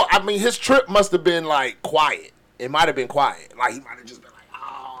 So, I mean, his trip must have been, like, quiet. It might have been quiet. Like, he might have just been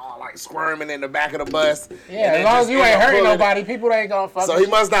like squirming in the back of the bus. Yeah, as long as you ain't hurting nobody, people ain't gonna fuck. So he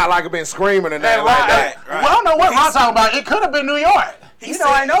must not like have been screaming and that like that. Right. Well, I don't know what I'm talking about. It could have been New York. You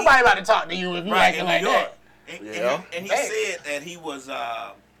know, ain't nobody about to talk to you if you acting like that. And he said that he was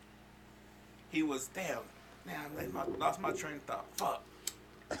damn. I lost my train of thought. Fuck.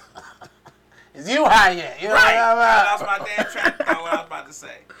 Is you high yet? You know right. I lost my damn train of thought. What I was about to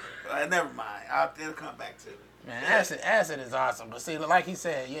say. Never mind. It'll come back to me. Man, acid is awesome. But see, like he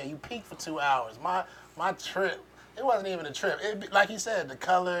said, yeah, you peak for 2 hours. My trip, it wasn't even a trip. Like he said, the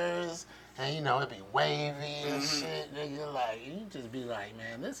colors, and you know, it'd be wavy and shit. Nigga, like, you just be like,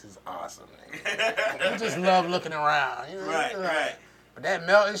 man, this is awesome, nigga. You just love looking around. You know, right. But that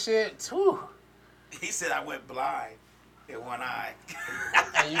melting shit, whew. He said I went blind in one eye.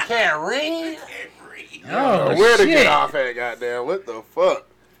 And you can't read? Oh, where to get off at, goddamn? What the fuck?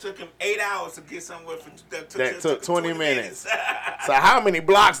 Took him 8 hours to get somewhere that took 20 minutes. So how many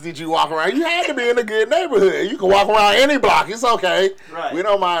blocks did you walk around? You had to be in a good neighborhood. You can walk around any block. It's okay. Right. We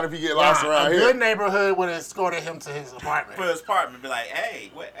don't mind if you get lost around here. A good neighborhood would have escorted him to his apartment. For his apartment, be like,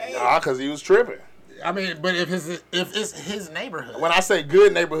 hey, what? Hey. Nah, because he was tripping. I mean, but if it's his neighborhood. When I say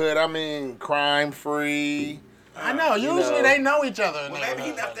good neighborhood, I mean crime free. I know. Usually they know each other. Well, maybe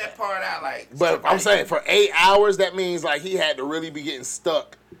he left that part out. But I'm saying for 8 hours, that means like he had to really be getting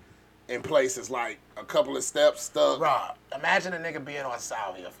stuck in places like a couple of steps stuck. Rob, imagine a nigga being on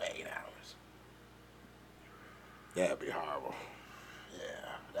salvia for 8 hours. That'd be horrible.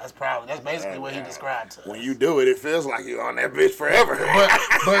 Yeah, that's basically what he described to us. When you do it, it feels like you're on that bitch forever.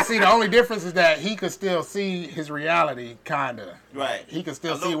 But see, the only difference is that he could still see his reality, kinda. Right. He could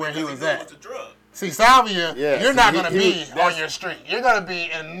still see where he was at. With the drug. See, salvia, you're not gonna be on your street. You're gonna be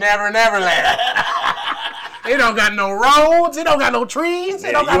in Never Land. It don't got no roads. It don't got no trees.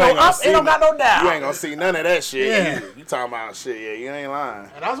 It don't got no up. It don't got no down. You ain't gonna see none of that shit. Yeah. You talking about shit. Yeah, you ain't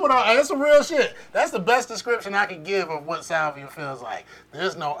lying. And that's some real shit. That's the best description I could give of what salvia feels like.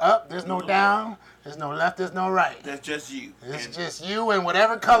 There's no up. There's no down. There's no left. There's no right. That's just you. It's just you and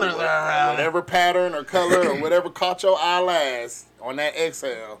whatever colors are around. Whatever pattern or color or whatever caught your eye last on that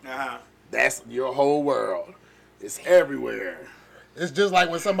exhale. That's your whole world. It's everywhere. It's just like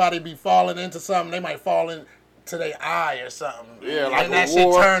when somebody be falling into something, they might fall into their eye or something. Yeah, like and that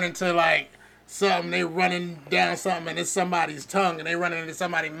shit turn into like something, they running down something and it's somebody's tongue and they running into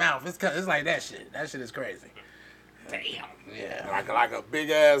somebody's mouth. It's like that shit. That shit is crazy. Damn. Yeah. Like a big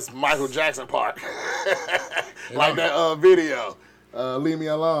ass Michael Jackson part. Like that video. Leave Me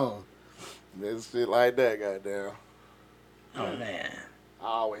Alone. There's shit like that, goddamn. Oh man. I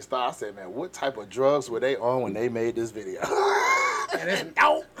always thought, I said, man, what type of drugs were they on when they made this video? And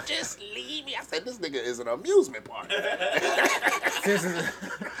don't just leave me. I said, this nigga is an amusement park. Am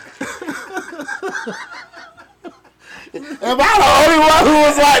I the only one who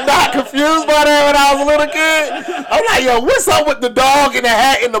was like not confused by that when I was a little kid? I'm like, yo, what's up with the dog and the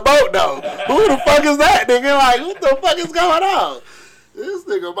hat in the boat though? Who the fuck is that nigga? Like, what the fuck is going on? This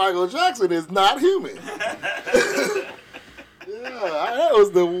nigga Michael Jackson is not human. Yeah.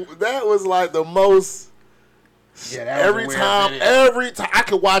 That was like the most. Yeah, that was every a weird time video. I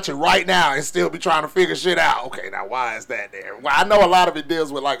could watch it right now and still be trying to figure shit out. Okay, now why is that there? Well, I know a lot of it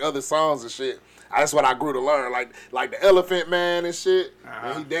deals with like other songs and shit. That's what I grew to learn, like the Elephant Man and shit.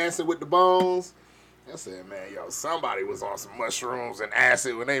 And he dancing with the bones. I said, man, yo, somebody was on some mushrooms and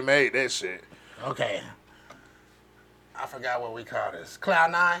acid when they made that shit. Okay. I forgot what we call this.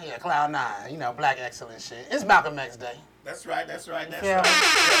 Cloud 9? Yeah, Cloud 9. You know, black excellence shit. It's Malcolm X Day. That's right. Yeah.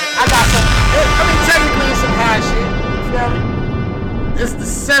 I got some. I mean, technically, it's some high shit. You feel me? It's the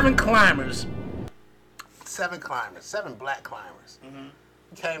 7 climbers. 7 black climbers.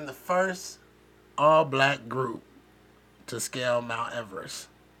 Became the first all-black group to scale Mount Everest.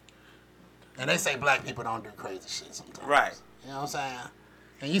 And they say black people don't do crazy shit sometimes. Right. You know what I'm saying?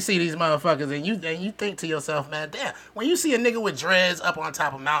 And you see these motherfuckers and you think to yourself, man, damn, when you see a nigga with dreads up on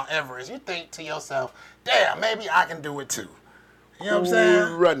top of Mount Everest, you think to yourself, damn, maybe I can do it too. You know what I'm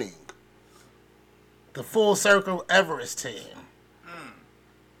saying? Running. The Full Circle Everest team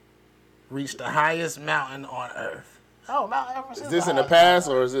reached the highest mountain on Earth. Oh, Mount Everest Is this in the past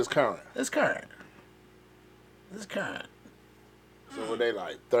or is this current? It's current. It's current. So were they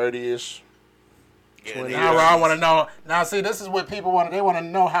like 30-ish? Yeah, Now I want to know. Now, see, this is what people want. They want to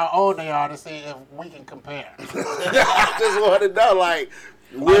know how old they are to see if we can compare. I just want to know, like,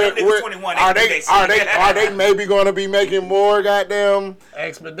 Them niggas 21, are they maybe going to be making more goddamn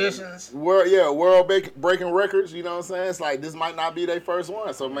Expeditions. world breaking records? You know what I'm saying? It's like this might not be their first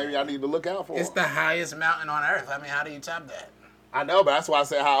one, so maybe I need to look out for It's them. the highest mountain on Earth. I mean, how do you top that? I know, but that's why I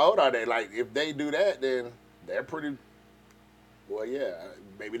said how old are they? Like, if they do that, then they're pretty. Well, yeah,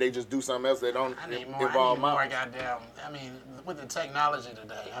 maybe they just do something else that don't I need more. involve I need more mountains. goddamn. I mean, with the technology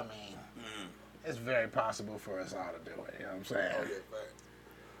today, I mean, it's very possible for us all to do it. You know what I'm saying?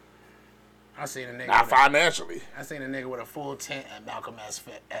 I seen a nigga. Not financially. I seen a nigga with a full tent at Malcolm X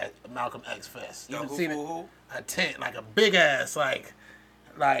Fest. You Yo, ever seen who? a tent, like a big ass, like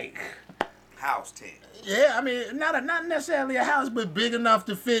House tent. yeah. I mean, not necessarily a house, but big enough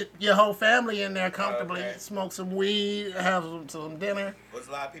to fit your whole family in there comfortably. Okay. Smoke some weed, have some dinner. Was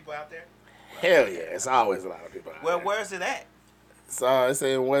a lot of people out there? Hell yeah, it's always a lot of people out Well, there. where's it at? So it's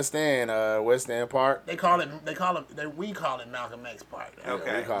in West End Park. We call it Malcolm X Park.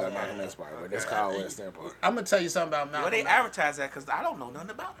 Okay. We call it Malcolm X Park, but it's called West End Park. I'm gonna tell you something about Malcolm Where they X. advertise that? Because I don't know nothing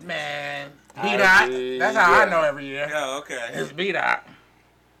about it. Man, I B-Dot. see, That's how I yeah. know every year. Oh, okay. It's B-Dot.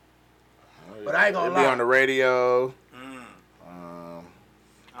 But I ain't gonna It'll be lie. on the radio.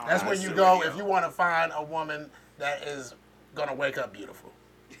 That's where you go if you want to find a woman that is gonna wake up beautiful.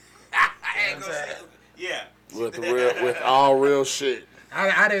 I ain't gonna say. Yeah. With all real shit.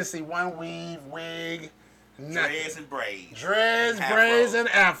 I didn't see one weave, wig, nothing. Dreads and braids. Dreads, Afros. braids, and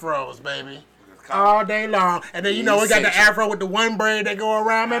afros, baby. All day long. And then, you know, we got the afro with the one braid that go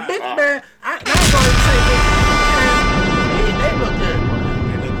around, man. Bitch, man, I ain't gonna say this. Man, they look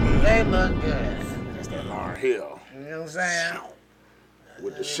good. They look good. That's that Lauryn Hill You know what I'm saying?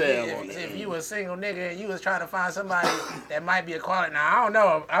 with the shell on If it. you a single nigga and you was trying to find somebody that might be a quality, now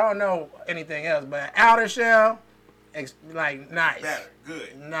I don't know anything else, but outer shell, like nice, Better.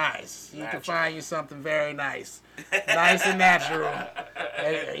 Good. nice. You can Natural. find you something very nice, nice and natural.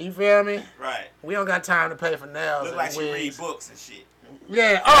 Hey, you feel me? Right. We don't got time to pay for nails Look and like she read wigs. books and shit.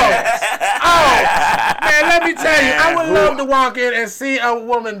 Yeah. Oh, man. Let me tell you, I would love to walk in and see a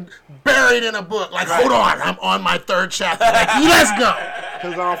woman buried in a book. Like, hold on, I'm on my 3rd chapter. Like, let's go.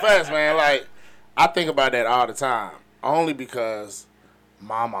 Cause on fast, man, like I think about that all the time. Only because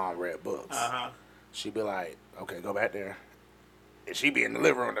my mom read books. She'd be like, "Okay, go back there." And she be in the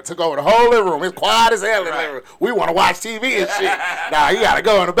living room. They took over the whole living room. It's quiet as hell in the living room. We want to watch TV and shit. Nah, you gotta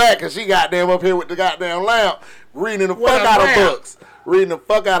go in the back because she goddamn up here with the goddamn lamp, reading the fuck out of books. Reading the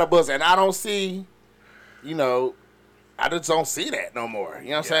fuck out of books. And I don't see, you know, I just don't see that no more.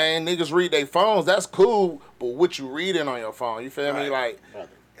 You know what I'm saying? Niggas read their phones. That's cool. But what you reading on your phone? You feel me? Like,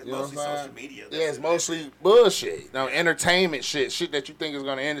 It's you know mostly what I'm saying? social media. Yeah, it's mostly bullshit. You know, entertainment shit that you think is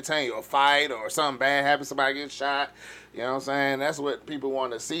gonna entertain you. A fight or something bad happens, somebody gets shot. You know what I'm saying? That's what people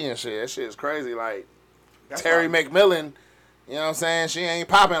want to see and shit. That shit is crazy. Like Terry McMillan, you know what I'm saying? She ain't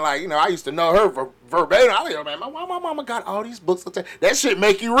popping like, you know, I used to know her verbatim. I was like, man, my mama got all these books. That shit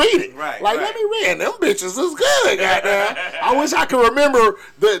make you read it. Right, Like, right. let me read it. Them bitches is good, goddamn. I wish I could remember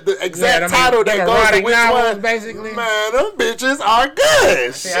the exact title that goes to erotic which novels, one. basically. Man, them bitches are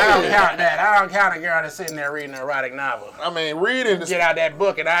good. See, Shit. I don't count that. I don't count a girl that's sitting there reading an erotic novel. I mean, reading is Get out that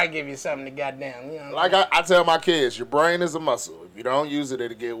book and I give you something to goddamn. You know, like I tell my kids, your brain is a muscle. If you don't use it,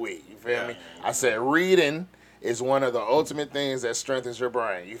 it'll get weak. You feel me? I said reading is one of the ultimate things that strengthens your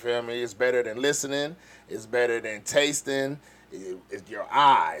brain. You feel me? It's better than listening. It's better than tasting. it's your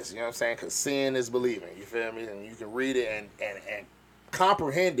eyes. You know what I'm saying? Because seeing is believing. You feel me? And you can read it and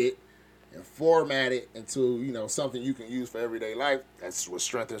comprehend it and format it into, you know, something you can use for everyday life. That's what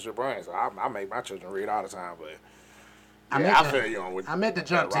strengthens your brain. So I make my children read all the time, but I feel you on with. I meant to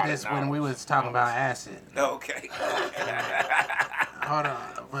jump to this when we was talking about acid. Okay. Hold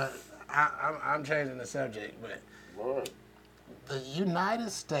on, but I'm changing the subject. But Word. the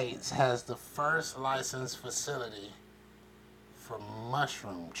United States has the first licensed facility for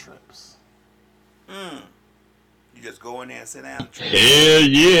mushroom trips. You just go in there and sit down. Hell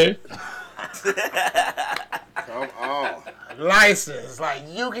yeah. Come on. License, like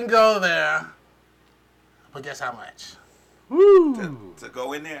you can go there, but guess how much? To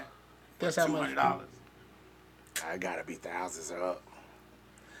go in there, Guess how much? $200. I gotta be thousands up.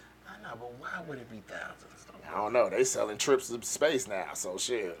 I know, but why would it be thousands? I don't know. They selling trips to space now, so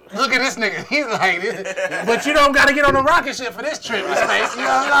shit. Look at this nigga. He's like, but you don't got to get on the rocket ship for this trip to space. You know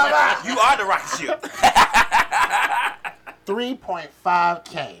what I'm talking about? You are the rocket ship.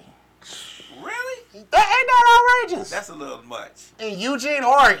 3.5K. Really? Ain't that outrageous? That's a little much. In Eugene,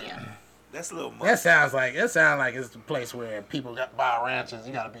 Oregon. That's a little much. That sounds like it's the place where people got buy ranches.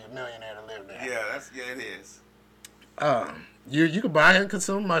 You got to be a millionaire to live there. Yeah, it is. You can buy and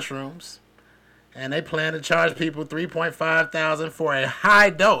consume mushrooms, and they plan to charge people $3,500 for a high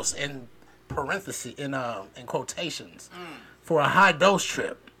dose in parentheses in quotations for a high dose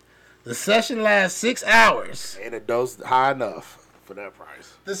trip. The session lasts 6 hours. Ain't a dose high enough for that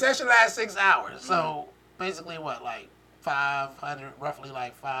price. The session lasts 6 hours. So basically, what, like 500, roughly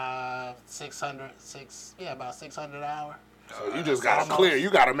like 600 about 600 an hour. So you just gotta clear. You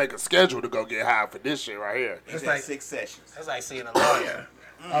gotta make a schedule to go get high for this shit right here. It's like like 6 sessions. That's like seeing a lawyer.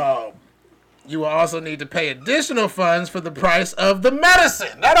 You will also need to pay additional funds for the price of the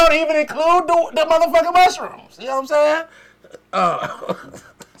medicine. That don't even include the motherfucking mushrooms. You know what I'm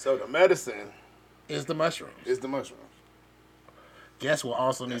saying? So the medicine Is the mushrooms. is the mushroom. Guess we'll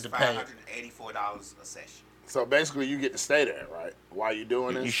also need That's to pay. $584 a session. So basically, you get to stay there, right? While you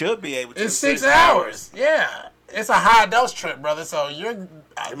doing this. You should be able to. It's 6 hours. Yeah. It's a high dose trip, brother. So you're.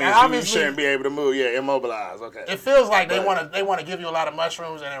 It means you shouldn't be able to move. Yeah, immobilized. Okay. It feels like they want to give you a lot of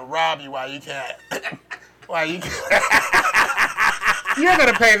mushrooms and then rob you while you can't. You're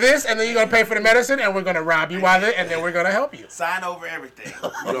gonna pay this, and then you're gonna pay for the medicine, and we're gonna rob you while it, and then we're gonna help you. Sign over everything.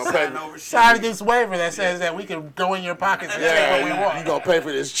 Sign over shit. Sign this waiver that says that we can go in your pockets and take what we want. You gonna pay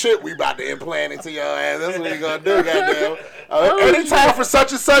for this chip we about to implant into your ass. That's what we gonna do, goddamn. Anytime for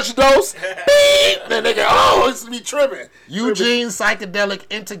such and such dose, beep, then they go, this be tripping. Eugene Psychedelic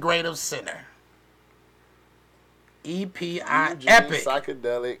Integrative Center. EPI. Epic.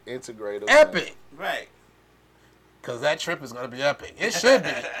 Psychedelic Integrative. Epic. Right. Because that trip is going to be epic. It should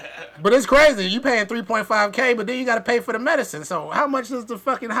be. But it's crazy. You paying $3.5K, but then you got to pay for the medicine. So how much does the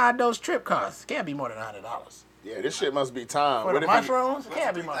fucking high dose trip cost? It can't be more than $100. Yeah, this shit must be time. For the mushrooms? It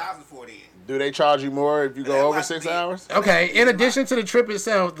can't be more. Do they charge you more if you go over 6 hours? Okay, in addition to the trip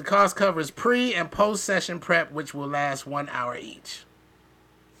itself, the cost covers pre- and post-session prep, which will last 1 hour each.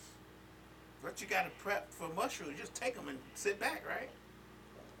 But you got to prep for mushrooms. Just take them and sit back, right?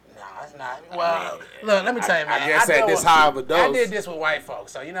 No, it's not. Well, look, let me tell you, man. I guess at this high of a dose. I did this with white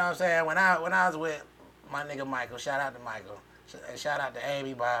folks, so you know what I'm saying? When I was with my nigga Michael, shout out to Michael, and shout out to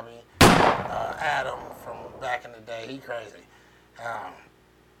Amy, Bobby, Adam from back in the day, he crazy.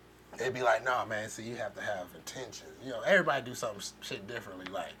 They'd be like, no, man, see, you have to have intentions. You know, everybody do something shit differently.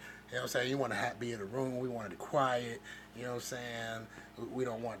 Like, you know what I'm saying? You want to be in a room, we want it quiet, you know what I'm saying? We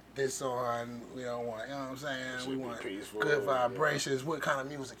don't want this on, we don't want, you know what I'm saying? We want peaceful, good vibrations. What kind of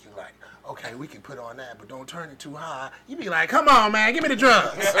music you like? Okay, we can put on that, but don't turn it too high. You be like, come on, man, give me the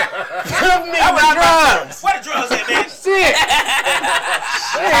drums. Give me the drums. Where the drums at, man? Shit.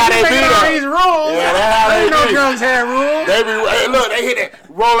 How they be all though. these rules. Yeah, that's how they Ain't no be. drums had rules. They be, hey, look, they hit that,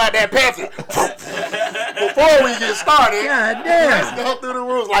 roll out that Pepsi. Before we get started, God let's damn. go through the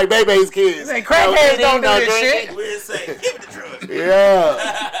rules like Bebe's kids. Say, crackheads don't do this shit. We'll say, give me the drums.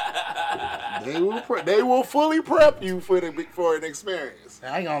 Yeah. They will fully prep you for an experience.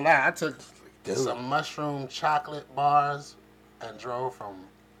 I ain't gonna lie, I took some mushroom chocolate bars and drove from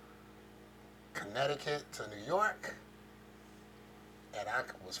Connecticut to New York. And I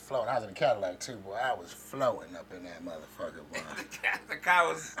was floating. I was in a Cadillac too, boy. I was floating up in that motherfucker, boy. The car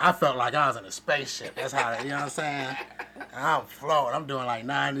was. I felt like I was in a spaceship. That's how, you know what I'm saying? And I'm floating. I'm doing like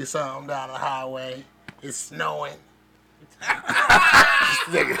 90 something down the highway. It's snowing.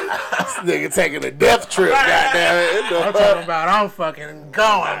 This nigga taking a death trip, goddamn it. I'm talking about I'm fucking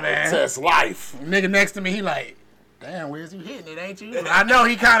going, man. Test life. Nigga next to me, he like, damn, Wiz, you hitting it, ain't you? I know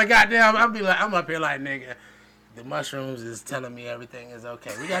he kind of got down. I'm up here like, nigga, The mushrooms is telling me everything is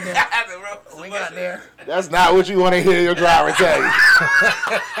okay. We got there. We got there. That's not what you want to hear your driver tell you.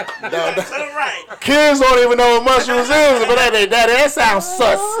 Right. Kids don't even know what mushrooms is, but that sounds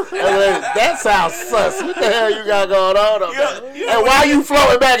sus. That sounds sus. What the hell you got going on up there? And why you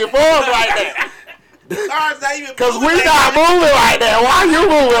floating back and forth like that? Because we not moving like that. Why you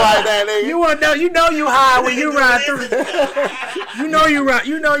moving like that, nigga? You know you high when you ride through. You know you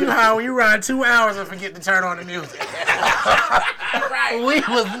high when you ride 2 hours and forget to turn on the music. Right.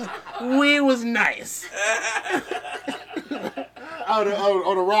 We was nice. The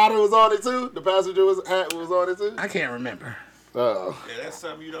rider was on it too. The passenger was on it too. I can't remember. Oh. Yeah, that's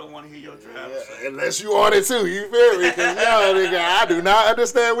something you don't want to hear your driver say. Unless you on it too, you feel me? Because nigga, I do not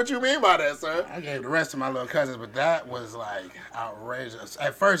understand what you mean by that, sir. I gave the rest of my little cousins, but that was like outrageous.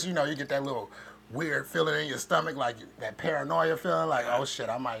 At first, you get that little weird feeling in your stomach, like that paranoia feeling, like, oh shit,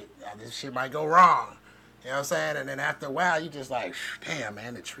 this shit might go wrong. You know what I'm saying? And then after a while, you just like, damn,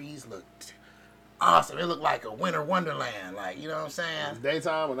 man, the trees looked awesome. It looked like a winter wonderland, like, you know what I'm saying?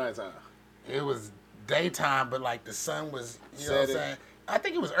 Daytime or nighttime? It was daytime, but like the sun was, you know what I'm saying? I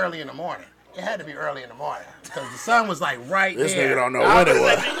think it was early in the morning. It had to be early in the morning because the sun was like right this there. This nigga don't know when it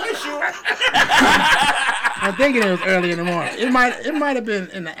was. I'm thinking it was early in the morning. It might have been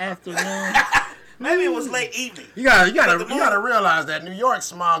in the afternoon. Maybe it was late evening. You gotta realize that New York's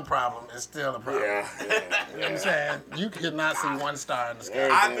smog problem is still a problem. Yeah. You know what I'm saying? You could not see one star in the sky.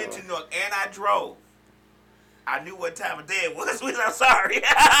 I've been to New York and I drove. I knew what time of day it was. I'm sorry.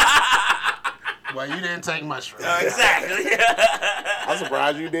 Well, you didn't take much from it. Exactly. I'm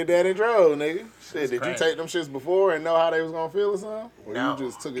surprised you did that and drove, nigga. Shit, did crazy. you take them shits before and know how they was gonna feel or something? Or No. you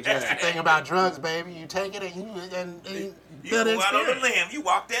just took a That's chance? the thing about drugs, baby. You take it and you feel the You out on the experience. limb. You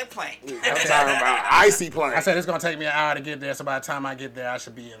walk that plank. I'm talking about icy plane. I said it's gonna take me an hour to get there, so by the time I get there, I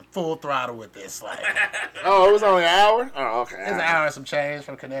should be in full throttle with this. Like, Oh, it was only an hour? Oh, okay. it's an hour and some change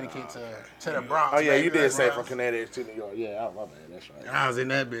from Connecticut to the Bronx. Oh, yeah, baby. you did That's say where I from was. Connecticut to New York. Yeah, my bad. That's right. I was in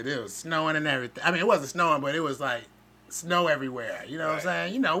that bit. It was snowing and everything. I mean, it wasn't snowing, but it was like snow everywhere. You know what I'm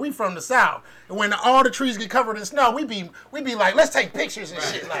saying? You know, we from the South, and when all the trees get covered in snow, we be like, let's take pictures and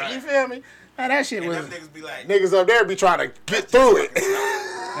shit. Like, you feel me? Man, that shit And was. them niggas be like, Niggas up there be trying to get through it.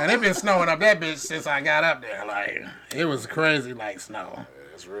 And it been snowing up that bitch since I got up there. Like, it was crazy like snow.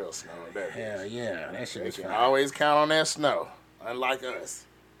 It's real snow up there. Hell yeah, that shit They was can fun. always count on that snow. Unlike us.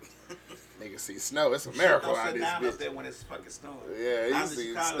 Niggas see snow. It's a miracle don't out shut this down up bitch. there when it's fucking snowing. Yeah, you I was see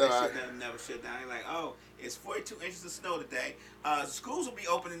in Chicago, snow. they shut down, never shut down. They're like, oh, it's 42 inches of snow today. Schools will be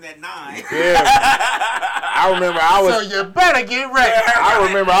opening at 9. Yeah. I remember So you better get ready. I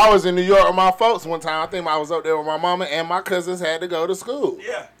remember I was in New York with my folks one time. I think I was up there with my mama and my cousins had to go to school.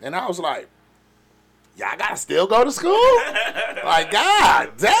 Yeah. And I was like, y'all gotta still go to school? Like,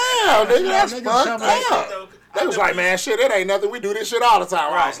 god damn, nigga, that's niggas fucked something like up. They was like, man, shit, it ain't nothing. We do this shit all the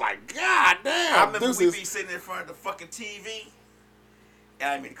time. I was like, god damn. I remember we deuces. be sitting in front of the fucking TV. Yeah,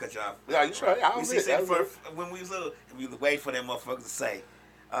 I didn't mean to cut you off. Yeah, you sure? I We was see it. sitting That for was it. when we was little, and we would wait for them motherfuckers to say,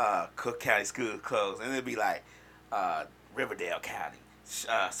 Cook County school closed, and it'd be like, Riverdale County,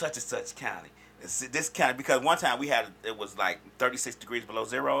 such and such county. This county, because one time it was like 36 degrees below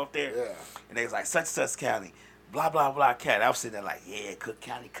zero up there. Yeah. And they was like, such and such county, blah, blah, blah county. I was sitting there like, yeah, Cook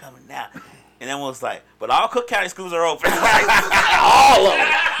County coming now. And then was like, but all Cook County schools are open. All of them.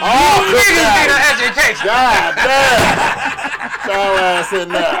 All Cook County. Education. God damn. Y'all ass in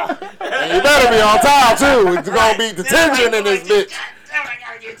there. And you better be on time, too. It's going to be detention in this bitch.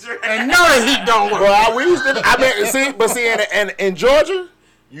 And know the heat don't work. Well, we used to, see, in Georgia,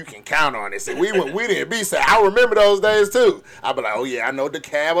 you can count on it. See, we didn't be sad. I remember those days, too. I'd be like, oh, yeah, I know the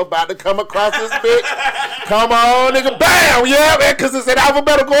cab about to come across this bitch. Come on, nigga, bam, yeah, man, because it's in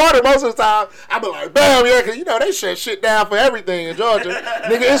alphabetical order most of the time. I'd be like, bam, yeah, because, you know, they shut shit down for everything in Georgia.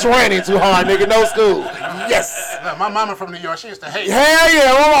 Nigga, it's raining too hard, nigga, no school. Yes. Look, my mama from New York, she used to hate it. Hell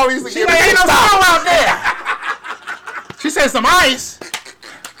yeah, my mom used to She get like, ain't no pissed off. snow out there. She said some ice.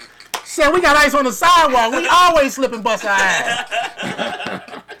 She said, we got ice on the sidewalk. We always slip and bust our ass.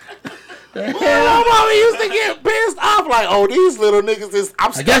 My mama used to get pissed off like, oh, these little niggas is, I'm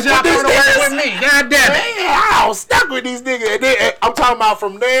I stuck guess y'all with these going to work niggas. with me. God damn it. Man, I'm stuck with these niggas. And then, I'm talking about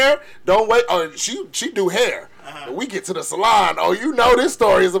from there, don't wait. Oh, she do hair. When we get to the salon, oh, you know this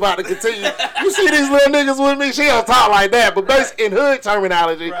story is about to continue. You see these little niggas with me? She don't talk like that, but based in hood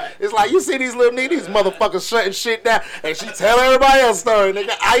terminology, it's like you see these little niggas, these motherfuckers shutting shit down, and she tell everybody else story,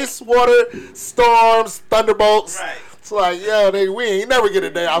 nigga. Ice, water, storms, thunderbolts. Right. It's like, yo, nigga, we ain't never get a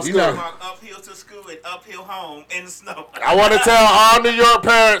day off You school. know. Walk uphill to school and uphill home in the snow. I want to tell all New York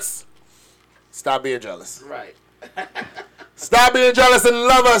parents, stop being jealous. Right. Stop being jealous and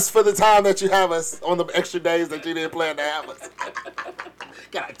love us for the time that you have us on the extra days that you didn't plan to have us.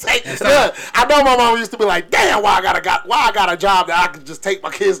 Gotta take this. Look, I know my mom used to be like, damn, why I got a job that I can just take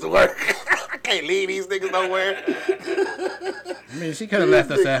my kids to work. I can't leave these niggas nowhere. I mean, she could have left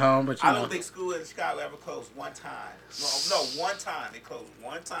us at home, but I don't think school in Chicago ever closed one time. No, one time. It closed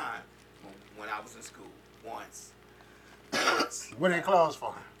one time when I was in school. Once. What did it close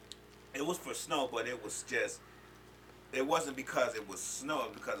for? It was for snow, but it was just. It wasn't because it was snow, it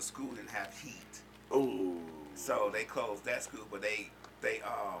was because the school didn't have heat. Ooh. So they closed that school, but they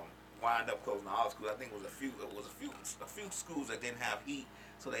wound up closing all schools. I think it was a few schools that didn't have heat,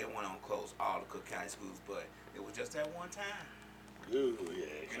 so they went on to close all the Cook County schools. But it was just that one time. Ooh, yeah.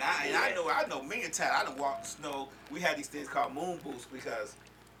 And I know many times I done walked the snow. We had these things called moon boots because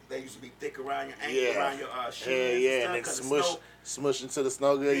they used to be thick around your ankle, around your shoes. And they smush into the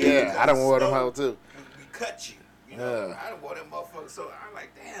snow good. Yeah, Yeah, I done wore them out too. We cut you. You know, I done wore them motherfuckers. So I'm like,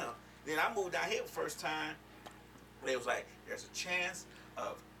 damn. Then I moved down here the first time. It was like, there's a chance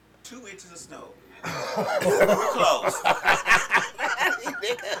of 2 inches of snow. We're close.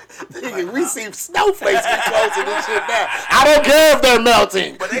 We see snowflakes get close to this shit now. I don't care if they're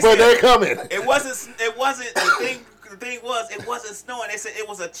melting, but they're coming. It wasn't the thing was, it wasn't snowing. They said it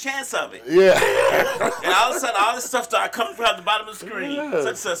was a chance of it. Yeah. And all of a sudden, all this stuff started coming from the bottom of the screen.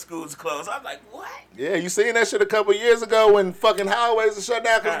 Yeah. Such schools closed. I'm like, what? Yeah, you seen that shit a couple years ago when fucking highways are shut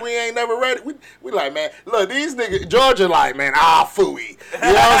down because we ain't never ready. We like, man, look, these niggas, Georgia like, man, phooey. You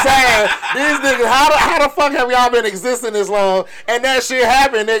know what I'm saying? These niggas, how the fuck have y'all been existing this long? And that shit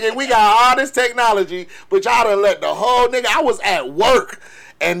happened, nigga. We got all this technology, but y'all done let the whole nigga, I was at work.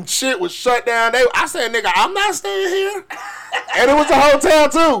 And shit was shut down. I said, nigga, I'm not staying here. And it was a hotel,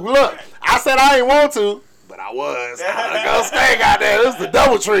 too. Look, I said I didn't want to, but I was. I was going to stay out there. This is the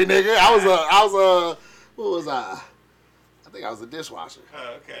Doubletree, nigga. What was I? I think I was a dishwasher.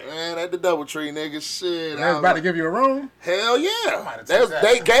 Oh, okay. Man, at the Doubletree, nigga, shit. They was about to give you a room? Hell yeah.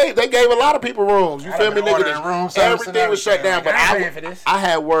 They gave a lot of people rooms. You feel me, nigga? Everything was shut down, but I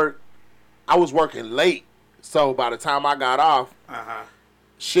had work. I was working late. So by the time I got off,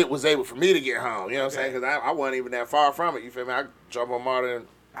 shit was able for me to get home. You know what I'm saying? Because I wasn't even that far from it. You feel me? I jump on more than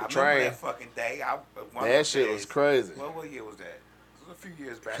the train. I remember that fucking day. That shit was crazy. What year was that? It was a few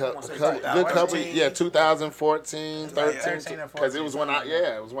years back. Good couple, 2014, 13. Because it was when I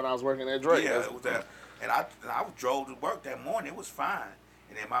was working at Drake. Yeah, it was that. And I drove to work that morning. It was fine.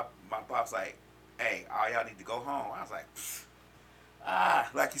 And then my boss like, hey, all y'all need to go home. I was like,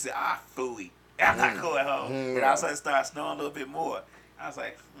 like you said, phooey. I'm not going home. And all of a sudden it started snowing a little bit more. I was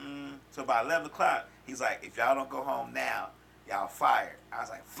like, So by 11 o'clock, he's like, if y'all don't go home now, y'all fired. I was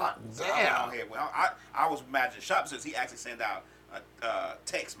like, fuck. So I went on here. Well, I was managing shop since he actually sent out a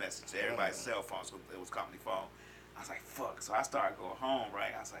text message to everybody's cell phone, so it was company phone. I was like, fuck. So I started going home,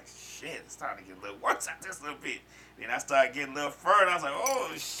 right? I was like, shit, it's starting to get a little worse out this little bit. Then I started getting a little further. I was like,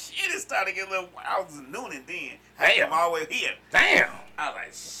 oh, shit, it started to get a little, I was in Noonan then. I came all the way here. Damn. I was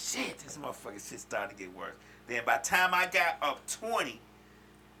like, shit, this motherfucking shit started to get worse. Then by the time I got up 20,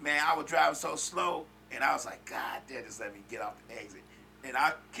 man, I was driving so slow, and I was like, God damn, just let me get off the exit. And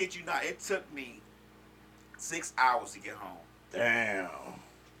I kid you not, it took me 6 hours to get home. Damn.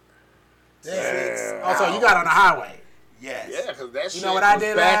 Oh, so you got on the highway? Yes. Yeah, because that shit what I was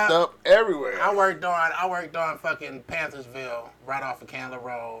did backed up everywhere. I worked on fucking Panthersville, right off of Candler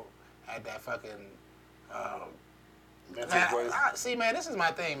Road, at that fucking. See, man, this is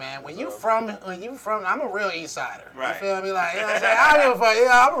my thing, man. When you from, I'm a real East Sider. Right. You feel me? Like, you know what I'm saying? I don't give a fuck.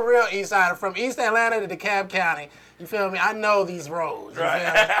 Yeah, I'm a real East Sider. From East Atlanta to DeKalb County, you feel me? I know these roads. You feel me? You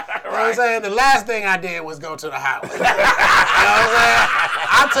know what I'm saying? The last thing I did was go to the highway. You know what I'm saying?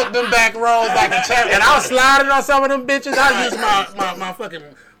 I took them back roads like a champ, and I was sliding on some of them bitches. I used my fucking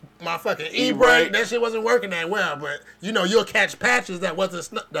e-brake. That shit wasn't working that well, but you know you'll catch patches that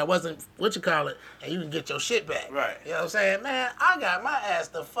wasn't what you call it, and you can get your shit back. Right. You know what I'm saying, man? I got my ass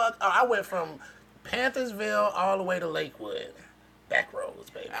the fuck. I went from Panthersville all the way to Lakewood, back roads,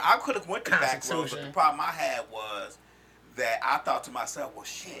 baby. I could have went to back roads, but the problem I had was that I thought to myself, well,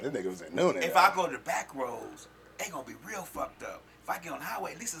 shit. This nigga was in Noonan. If I go to the back roads, they gonna be real fucked up. If I get on the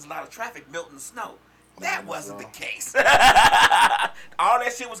highway, at least there's a lot of traffic melting the snow. That wasn't the case. All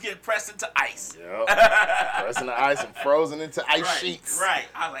that shit was getting pressed into ice. Yep. Pressing the ice and frozen into ice sheets. Right.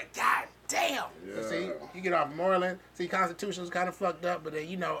 I was like, God damn. Yeah. See, you get off Moreland. See, Constitution's kind of fucked up, but then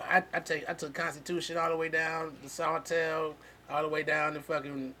you know, I took Constitution all the way down to Sawtell, all the way down to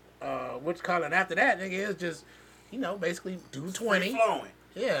fucking what you call it. After that, nigga, it's just basically do 20. Free flowing.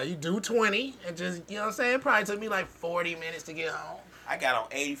 Yeah, you do 20 and just, you know what I'm saying? It probably took me like 40 minutes to get home. I got on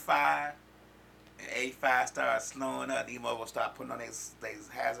 85 And 85 started slowing up. These motherfuckers started putting on these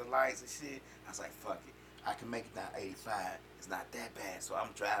hazard lights and shit. I was like, fuck it. I can make it down 85. It's not that bad. So I'm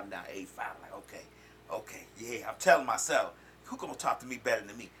driving down 85. I'm like, okay, yeah. I'm telling myself, who gonna talk to me better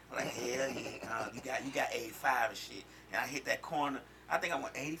than me? I'm like, hell yeah, you got 85 and shit. And I hit that corner. I think I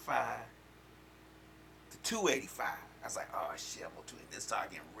went 85 to 285. I was like, oh shit, I'm gonna do it. It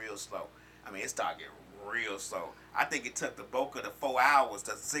started getting real slow. I mean, it started getting real slow. I think it took the bulk of the 4 hours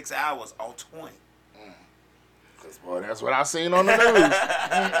to 6 hours on 20. Cause boy, that's what I seen on the news.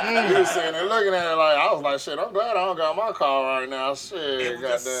 You was sitting there looking at it like, I was like, shit, I'm glad I don't got my car right now. Shit, It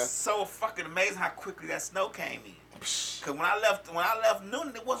was just so fucking amazing how quickly that snow came in. Cause when I left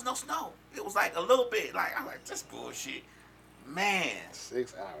Noonan, there was no snow. It was like a little bit. Like I was like, this bullshit, man.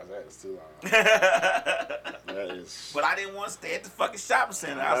 6 hours, that is too long. That is. But I didn't want to stay at the fucking shopping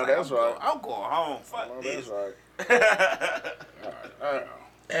center. I was like, I'm going home. Fuck this. That's right. All right.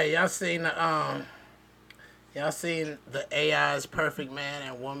 Hey, y'all seen the AI's perfect man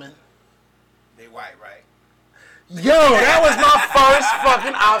and woman? They white, right? Yo, that was my first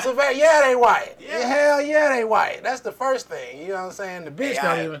fucking observation. Yeah, they white. Yeah. Hell yeah, they white. That's the first thing. You know what I'm saying? The bitch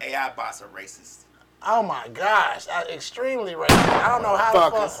don't even. AI bots are racist. Oh my gosh, extremely racist. I don't know how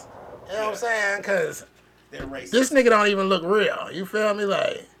the fuck. You know what I'm saying? Because they're racist. this nigga don't even look real. You feel me?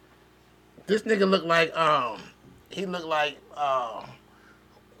 Like this nigga look like he looked like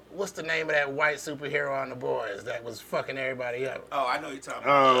what's the name of that white superhero on The Boys that was fucking everybody up? Oh, I know you're talking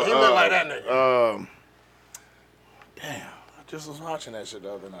about. He looked like that nigga. Damn, I just was watching that shit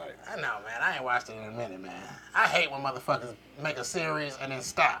the other night. I know, man. I ain't watched it in a minute, man. I hate when motherfuckers make a series and then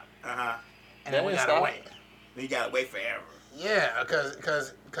stop. And then we gotta wait. You gotta wait forever. Yeah,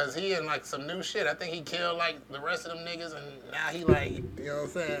 cause he in like some new shit. I think he killed like the rest of them niggas, and now he like, you know what I'm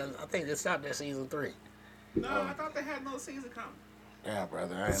saying? I think it stopped at season 3. No, I thought they had no season coming. Yeah,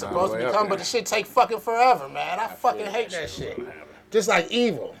 brother. I ain't It's supposed to be coming, but the shit take fucking forever, man. I fucking hate that shit. Just like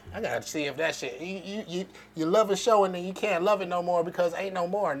Evil. I gotta see if that shit. You love a show and then you can't love it no more because ain't no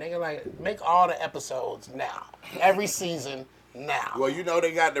more, nigga. Like, make all the episodes now. Every season now. Well, you know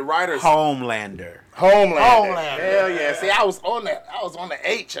they got the writers. Homelander. Hell yeah. See, I was on the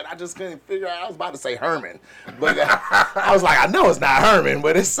H and I just couldn't figure out. I was about to say Herman. But I was like, I know it's not Herman,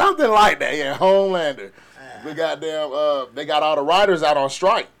 but it's something like that. Yeah, Homelander. We goddamn, they got all the writers out on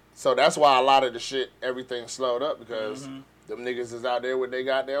strike. So that's why a lot of the shit, everything slowed up because them niggas is out there with their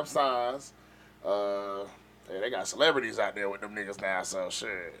goddamn signs. They got celebrities out there with them niggas now, so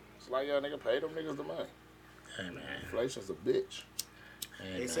shit. It's like, yo, nigga, pay them niggas the money. Hey, man. Inflation's a bitch.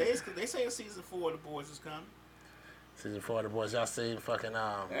 Hey, They say season 4 of The Boys is coming. Season 4 of The Boys. Y'all seen fucking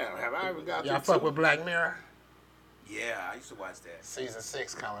Damn, have I ever got y'all fuck with Black Mirror? Yeah, I used to watch that. Season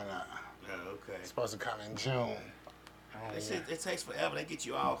 6 coming up. Oh, okay. It's supposed to come in June. It takes forever. They get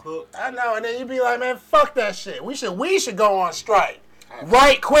you all hooked. I know, and then you be like, man, fuck that shit. We should go on strike.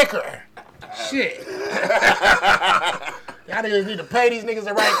 Write quicker. Shit. Y'all niggas need to pay these niggas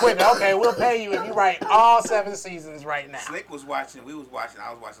to write quicker. Okay, we'll pay you if you write all 7 seasons right now. Slick was watching. I was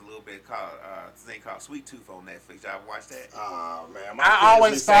watching a little bit called thing called Sweet Tooth on Netflix. Y'all watch that? Oh man, I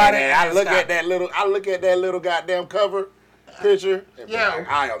always started. I look at that little goddamn cover picture. And Yeah, like,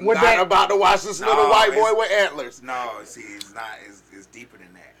 I am not about to watch this little white boy with antlers. No, see, it's not. It's deeper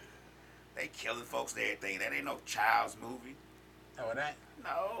than that. They killing folks and everything. That ain't no child's movie. Oh, it ain't?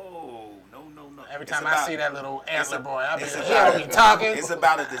 No. Every time I see that little antler boy, I be talking. It's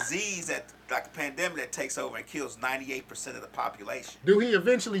about a disease like a pandemic that takes over and kills 98% of the population. Do he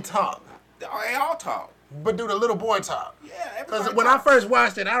eventually talk? They all talk. But do the little boy talk? Yeah, Because everybody when talks. I first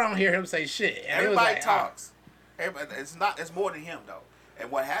watched it, I don't hear him say shit. And Everybody it was like, talks. It's more than him though.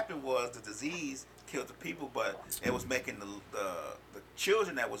 And what happened was the disease killed the people, but it was making the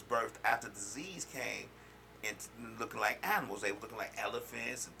children that was birthed after the disease came and looking like animals. They were looking like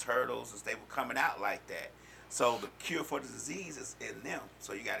elephants and turtles, and they were coming out like that. So the cure for the disease is in them.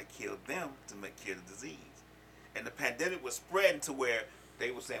 So you got to kill them to cure the disease. And the pandemic was spreading to where they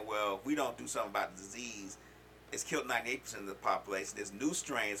were saying, well, if we don't do something about the disease, it's killed 98% of the population. This new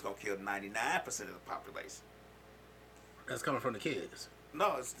strain is going to kill 99% of the population. That's coming from the kids.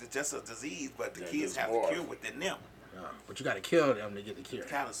 No, it's just a disease, but the kids have the cure within them. But you got to kill them to get the cure.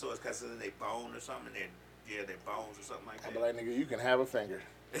 Kind of so it's because of their bone or something, their bones or something like that. I'm like, nigga, you can have a finger.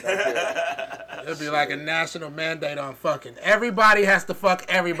 It'll be like a national mandate on fucking. Everybody has to fuck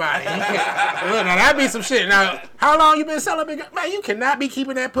everybody. You can't, look, now that'd be some shit. Now, how long you been celibate? Man, you cannot be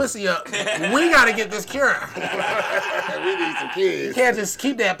keeping that pussy up. We gotta get this cure. We need some kids. You can't just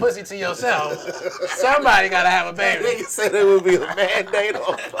keep that pussy to yourself. Somebody gotta have a baby. Nigga said there would be a mandate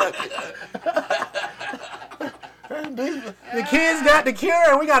on fucking. The kids got the cure,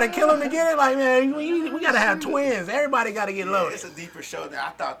 and we gotta kill them to get it. Like, man, we gotta have twins. Everybody gotta get loaded. It's a deeper show than I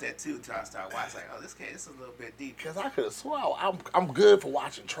thought that too. Until I started watching, like, oh, this is a little bit deep. Because I could have swore I'm good for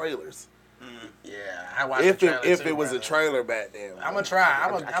watching trailers. Yeah, I watched If the trailer it too, was brother. a trailer back then. I'm gonna try.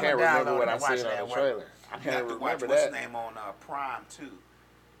 I can't remember what I watch seen that on the one. trailer. I You can't have to watch remember what's that. the name on Prime too.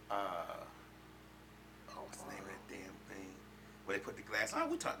 What's the name of that damn thing? Where they put the glasses. Oh,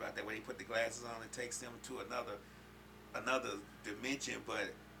 we talked about that. Where they put the glasses on, it takes them to another dimension,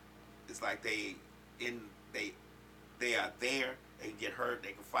 but it's like they are there. They can get hurt.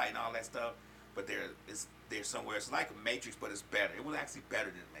 They can fight and all that stuff. But they're somewhere. It's like a Matrix, but it's better. It was actually better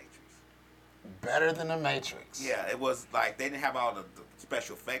than Matrix. Better than the Matrix. Yeah, it was like they didn't have all the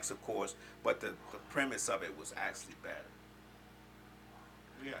special effects, of course, but the premise of it was actually better.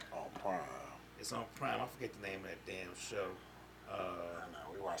 Yeah. On Prime. It's on Prime. I forget the name of that damn show. I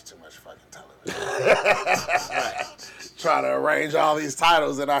know, we watch too much fucking television. Right. Trying to arrange all these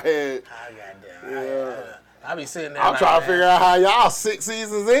titles in our head. I be sitting there. I'm like, trying man, to figure out how y'all 6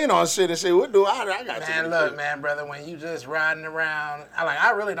 seasons in on shit and shit. What do I got Man, you. look, man, brother, when you just riding around,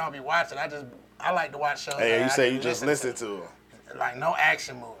 I really don't be watching. I like to watch shows. Hey, that you I say can you just listen to them. Like, no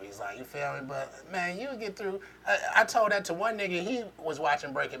action movies, like, you feel me? But, man, you get through. I told that to one nigga, he was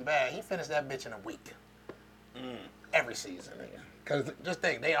watching Breaking Bad. He finished that bitch in a week. Every season, nigga. Because just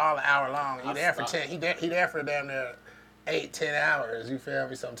think, they all an hour long. He there for 10. He there for damn near 8-10 hours, you feel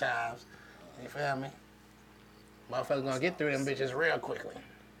me, sometimes. You feel me? Motherfuckers gonna get through them bitches real quickly.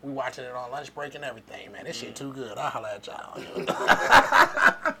 We watching it on lunch break and everything, man. This shit too good. I'll holler at y'all.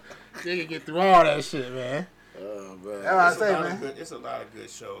 Nigga get through all that shit, man. Oh, man. That's what I say, man. It's a lot of good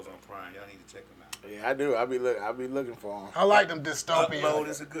shows on Prime. Y'all need to check them out. Yeah, I do. I be looking for them. I like them dystopian. Upload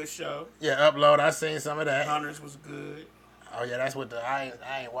is a good show. Yeah, Upload. I seen some of that. Hunters was good. Oh yeah, that's what I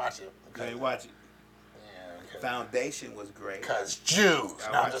ain't watch it. You ain't watch it. Yeah, Foundation was great. Cause Jews.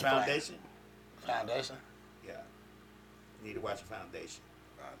 I No, I'm watched just Foundation. playing. Foundation. Yeah. You need to watch Foundation.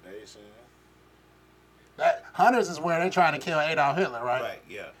 Foundation. That Hunters is where they trying to kill Adolf Hitler, right? Right.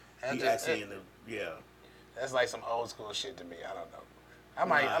 Yeah. That's He just actually it. Yeah. That's like some old school shit to me. I don't know. I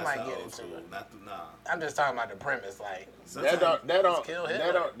might get into school. it. Nah. I'm just talking about the premise, like That kill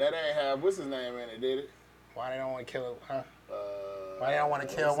Hitler. ain't have what's his name in it, did it? why they don't want to kill, huh? Why they don't want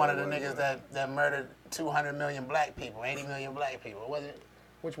to kill one of the niggas that murdered 200 million black people, 80 million black people? Was it?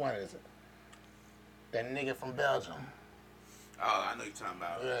 Which one is it? That nigga from Belgium. Oh, I know you're talking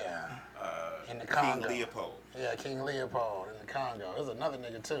about. Yeah. In the King Congo. Leopold. Yeah, King Leopold in the Congo. There's another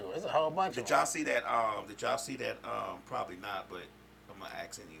nigga too. There's a whole bunch Did of y'all see that? Probably not, but I'm gonna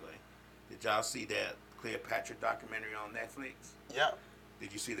ask anyway. Did y'all see that Cleopatra documentary on Netflix? Yep.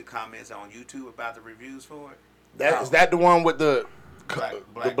 Did you see the comments on YouTube about the reviews for it? Is that the one with the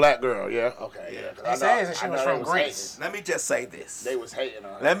Black girl? Yeah. Okay. Yeah. Yeah. They say that she was from Greece. Let me just say this. They was hating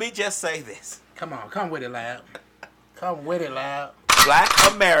on her. Let me just say this. Come on, come with it, lad. Come with it, lad. Black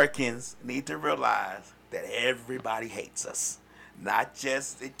Americans need to realize that everybody hates us. Not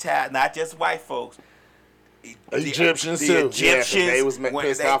just white folks. Egyptians the too. Egyptians, Yeah, they was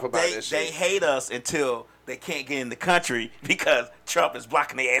pissed off about this shit. They hate us until they can't get in the country because Trump is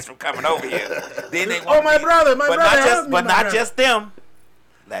blocking their ass from coming over here. Then they want my brother, not just them.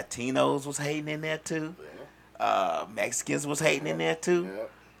 Latinos was hating in there too. Mexicans was hating in there too. Yeah.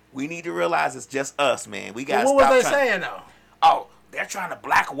 We need to realize it's just us, man. We got to What stop was they trying. saying though? Oh, they're trying to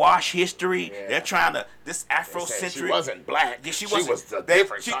blackwash history. Yeah. They're trying to this They Afrocentric. said she wasn't black. Yeah, she was wasn't. a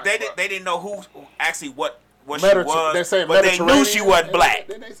different type. They didn't know who actually what she They was, say but they knew she wasn't black.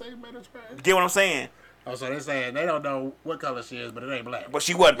 Didn't they say Mediterranean? Get what I'm saying? Oh, so they're saying they don't know what color she is, but it ain't black. But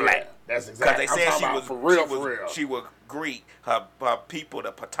she wasn't black. That's Because exactly. they said I'm she talking was about for real. She was Greek. Her people,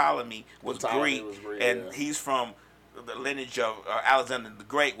 the Ptolemy, was Greek, and yeah. he's from the lineage of Alexander the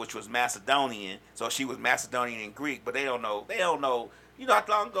Great, which was Macedonian. So she was Macedonian and Greek, but they don't know. You know how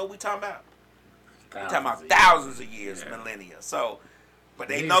long ago we talking about? We're talking about thousands of years, millennia. So, but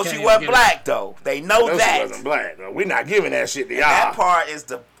they know she wasn't black though. They know that. She wasn't black. No, we're not giving that shit to y'all. That part is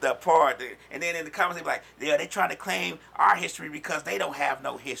the part. And then in the comments, they be like, yeah, they trying to claim our history because they don't have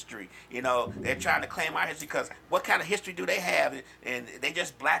no history. You know, they're trying to claim our history because what kind of history do they have? And they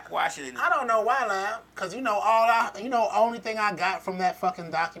just blackwash it. I don't know why, lad. Because only thing I got from that fucking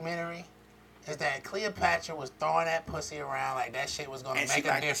documentary is that Cleopatra was throwing that pussy around like that shit was gonna make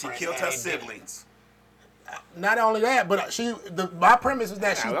a difference. She killed her siblings. Not only that, but my premise was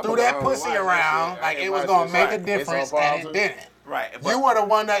that she threw that pussy around like it was gonna make a difference, and it didn't. Right. You were the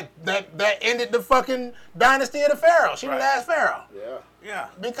one that ended the fucking dynasty of the pharaoh. She was the last pharaoh. Yeah. Yeah.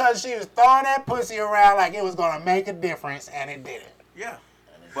 Because she was throwing that pussy around like it was gonna make a difference, and it didn't. Yeah.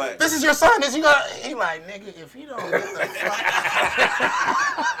 But this is your son. This you got. He like, nigga, if you don't get the fuck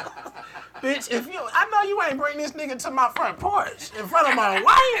bitch, if you, I know you ain't bring this nigga to my front porch in front of my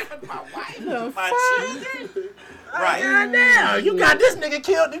wife. my children. Right. Goddamn, you got this nigga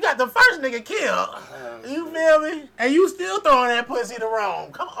killed. You got the first nigga killed. You feel me? And you still throwing that pussy to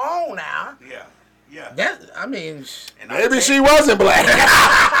Rome. Come on now. Yeah. Yeah. That, I mean, And Maybe she wasn't black. maybe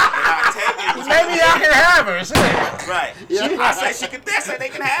y'all can have her. Shit. Right. Yeah. I say she can. They say they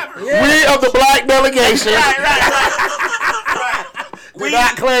can have her. Yeah. We of the black delegation Right. do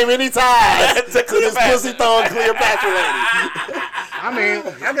not claim any ties to this Cleopatra. pussy throwing Cleopatra lady. I mean,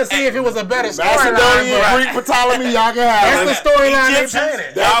 I can see if it was a better Macedonian, storyline. Greek, Ptolemy, y'all can have it. That's the storyline they Egyptians,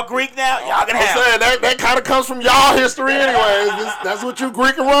 painted. y'all Greek now. Y'all can I'm have saying her. that kind of comes from y'all history anyways. That's what you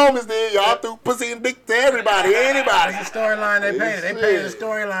Greek and Romans did. Y'all threw pussy and dick to everybody, anybody. That's the storyline they painted. They Shit. painted the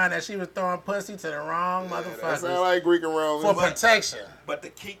storyline that she was throwing pussy to the wrong That motherfuckers sound like Greek and for Romans. protection. But the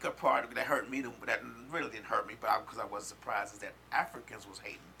kicker part that hurt me, that really didn't hurt me, but because I wasn't surprised, is that Africans was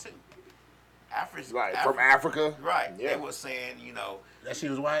hating too. Right, from Africa. Right. Yeah. They were saying, That she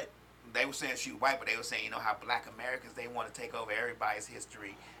was white. they were saying she was white, but they were saying, how black Americans, they want to take over everybody's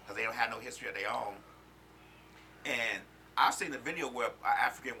history because they don't have no history of their own. And I've seen a video where an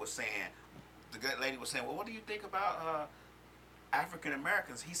African was saying, the good lady was saying, well, what do you think about African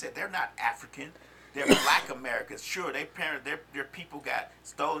Americans? He said, they're not African. They're black Americans. Sure, their people got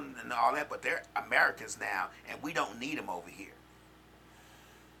stolen and all that, but they're Americans now, and we don't need them over here.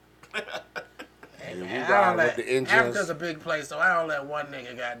 Hey, we man, got I don't with let, the engines. Africa's a big place, so I don't let one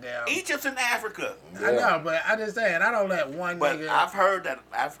nigga goddamn. Egypt's in Africa. I know, but I just saying, I don't let one But nigga. I've heard that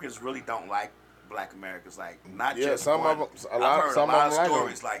Africans really don't like black Americans, like not Yeah, just some one. of them. I've heard a lot of like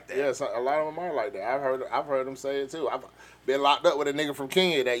stories them. like that. Yeah, a lot of them are like that. I've heard them say it too. I've been locked up with a nigga from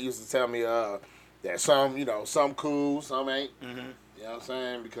Kenya that used to tell me that some cool, some ain't. Mm-hmm. You know what I'm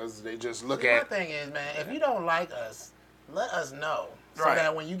saying? Because they just look See, at. my thing is, man, if you don't like us, let us know. So Right.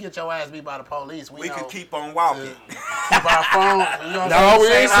 that when you get your ass beat by the police, we know can keep on walking. keep our phones. You know what No, I'm we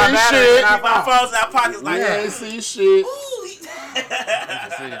saying? ain't Save our see batteries shit. in our Keep our phone. phones in our pockets like We that. ain't see shit. Ooh.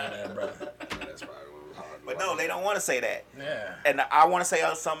 See that, brother. That's probably what was hard. But no, they don't want to say that. Yeah. And I want to say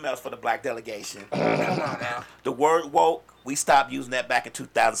something else for the black delegation. Come on now. The word woke, we stopped using that back in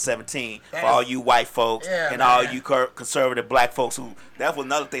 2017 for That's- all you white folks Yeah, and man. all you conservative black folks who, that was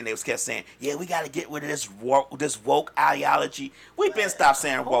another thing they was kept saying, yeah, we got to get rid of this woke ideology. We've been stopped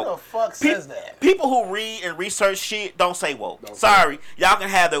saying Who woke. the fuck says that? People who read and research shit don't say woke. Don't say Sorry, y'all can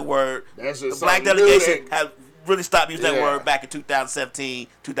have the word. That's The just black something new delegation that- have really stopped using that Yeah. word back in 2017,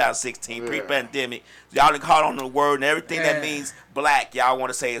 2016, Yeah. pre-pandemic. Y'all done caught on the word and everything Yeah. that means black, y'all want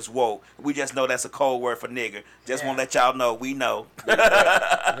to say is woke. We just know that's a code word for nigger. Just Yeah. want to let y'all know, we know.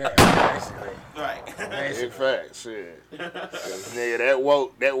 Yeah, basically. Right. Big fact, shit. 'Cause, nigga,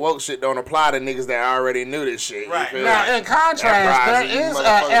 that woke shit don't apply to niggas that already knew this shit. You Right. feel Now, me? in contrast, there That is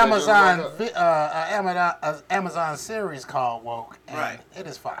Verizon an motherfucker Amazon series called Woke, and Right. it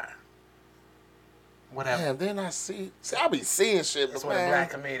is fire. Whatever. Damn, then I be seeing shit, It's but with a man, black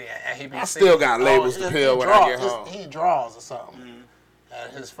comedian, and he be I singing. still got labels to he peel when I draws- get home. He draws or something.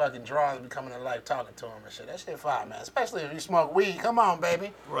 And his fucking drawings be coming to life talking to him and shit. That shit fire, man. Especially if you smoke weed. Come on,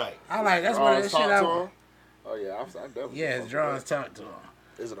 baby. Right. I like, that's what that Drawings shit talk I to want. him? Oh yeah, I definitely. Yeah, his fuck with drawings that. talk to him.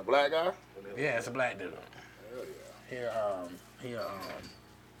 Is it a black guy? Yeah, it's a black dude. Hell yeah.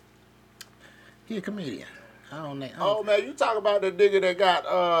 He a comedian. I don't know. Oh man, you talk about the nigga that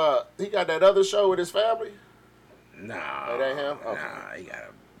got he got that other show with his family? Nah. That ain't him? Okay. Nah, he got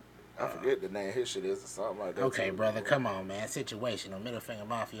a. I forget the name his shit is or something like that. Okay, too. brother, come on, man. Situational middle finger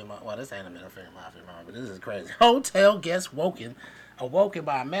mafia. Well, this ain't a middle finger mafia, but this is crazy. Hotel guest awoken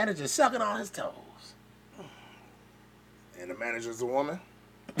by a manager sucking on his toes. And the manager's a woman?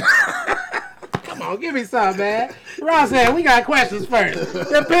 Come on, give me some, man. Ross said we got questions first.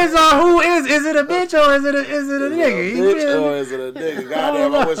 Depends on who is it a bitch or is it a nigga? You Bitch feel or me? is it a nigga?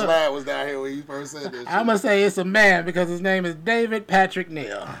 Goddamn, I wish Lad was down here when you first said this shit. I'm gonna say it's a man because his name is David Patrick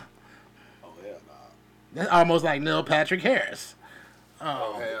Neal. Oh hell nah. That's almost like Neil Patrick Harris.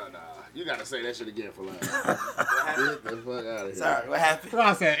 Oh hell nah. You gotta say that shit again for Lad. Get the fuck out of here. Sorry, what happened?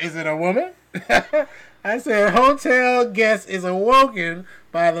 Ross said, is it a woman? I said, hotel guest is awoken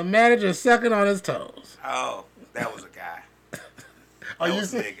by the manager sucking on his toes. Oh, that was a guy. Oh, That you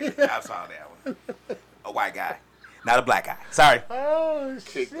was a see? nigga. I saw that one. A white guy. Not a black guy. Sorry. Oh,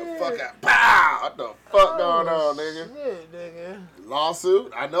 Kick shit. the fuck out. Pow! What the fuck going on, nigga? Shit, nigga.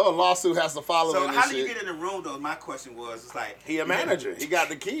 Lawsuit? I know a lawsuit has to follow So in how this do you shit. get in the room though? My question was, it's like He a manager. He got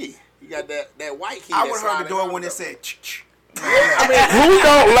the key. He got that white key. I that would have heard slide the door in when the it said ch-ch. I mean, who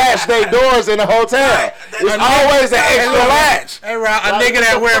don't latch their doors in a hotel? Right. It's always an extra latch. Hey, Rob, a nigga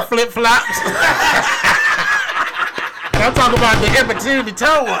that wear flip flops. I'm talking about the opportunity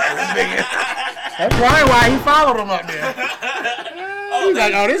toe one, nigga. That's probably why he followed him up there. He's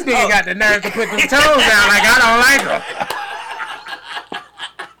like, oh, this nigga got the nerve to put them toes down like I don't like them.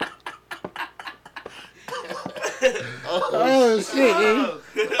 Oh shit!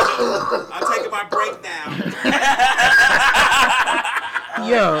 I'm taking my break now.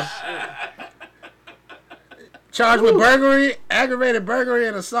 Yo, charged with burglary, aggravated burglary,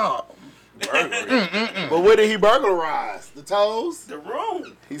 and assault. But what did he burglarize? The toes? The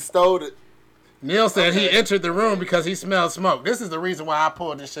room. He stole it. Neil said he entered the room because he smelled smoke. This is the reason why I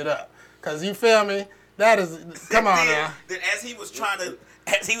pulled this shit up. Cause you feel me? That is, come on now. Then as he was trying to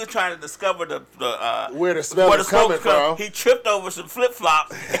discover the Where the smell is coming from. he tripped over some flip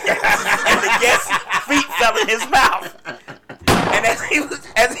flops, and the guest's feet fell in his mouth. And as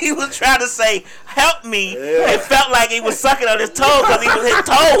he was trying to say, "Help me," it felt like he was sucking on his toes because he was his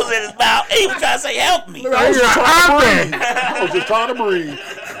toes in his mouth, and he was trying to say, "Help me." I was just trying to breathe.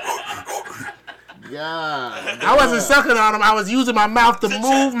 God. I wasn't sucking on him. I was using my mouth to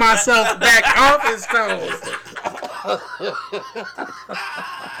move myself back off his toes.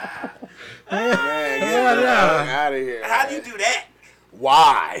 Man, get the fuck out of here. How do you do that?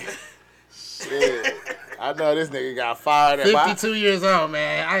 Why? Shit. I know this nigga got fired at 52 years old,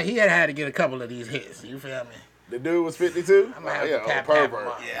 man. He had to get a couple of these hits. You feel me? The dude was 52? I'm gonna have to pat pervert. him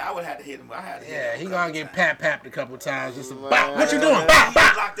up. Yeah, I would have to hit him. He gonna get papped a couple times. Just Man. bop. What you doing? You Bop,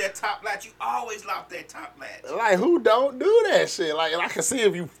 bop. lock that top latch. You always lock that top latch. Like, who don't do that shit? Like, I can see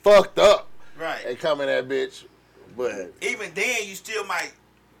if you fucked up Right. and come in that bitch, but Even then, you still might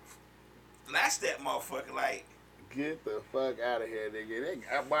latch that motherfucker. Like, get the fuck out of here, nigga.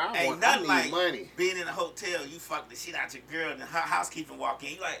 I ain't nothing need like money. being in a hotel. You fuck the shit out your girl, and her housekeeping walk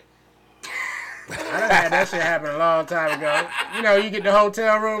in. You like, I done had that shit happen a long time ago. You know, you get the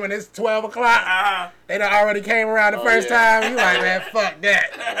hotel room and it's 12 o'clock. They done already came around the first time. You like, man, fuck that.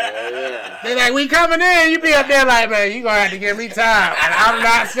 Yeah. They like, we coming in. You be up there like, man, you gonna have to give me time. And I'm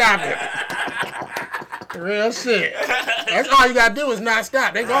not stopping. Real shit. That's all you gotta do is not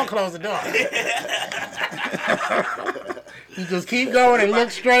stop. They gonna close the door. You just keep going and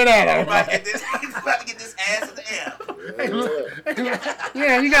look straight at them. about to get this ass in the air.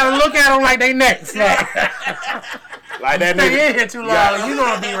 Yeah, you gotta look at them like they next. Like That stay nigga. in here too long, you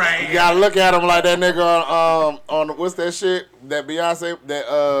gonna be right You here. gotta look at him like that nigga on what's that shit? That Beyonce,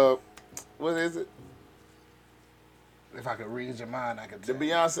 what is it? If I could read your mind, I could The tell.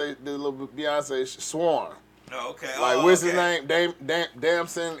 Beyonce, the little Beyonce Swarm. Oh, okay. Like, what's his name?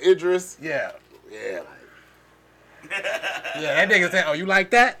 Damson Idris? Yeah. Yeah, like. Yeah, that nigga said, oh, you like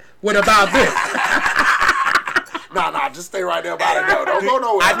that? What about this? Nah, just stay right there by the door. Don't go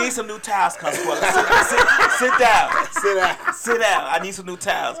nowhere. I need some new towels, cuz. Sit down. Sit down. Sit down. I need some new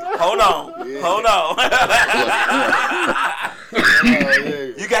towels. Hold on. Yeah. Hold on.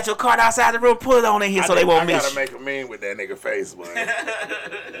 Yeah. You got your card outside the room. Put it on in here so they won't I miss gotta you. make a meme with that nigga face, boy.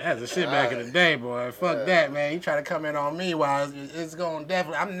 That's the shit back in the day, boy. Fuck that, man. You try to come in on me while it's going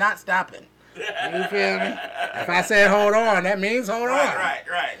definitely. I'm not stopping. You feel me? If I said hold on, that means hold on.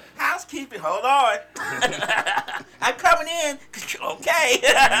 Right. Housekeeping. Hold on. I'm coming in. Okay.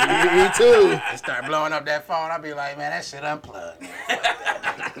 Me too. I start blowing up that phone. I'll be like, man, that shit unplugged.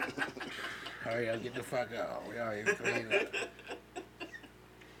 Hurry up, get the fuck out. We all here clean up.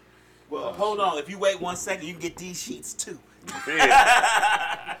 Well, hold on. If you wait 1 second, you can get these sheets too.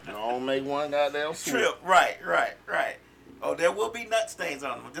 Don't make one goddamn swoop. Trip. Right. Oh, there will be nut stains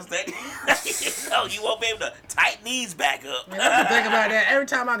on them. Just that. No, you won't be able to tighten these back up. Man, I think about that every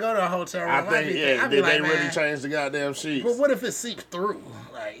time I go to a hotel room. I think, I be did like, they really man, change the goddamn sheets? but what if it seeps through?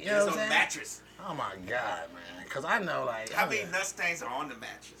 Like, you know It's what I'm a saying? mattress. Oh my god, man. Because I know, like, How many nut stains are on the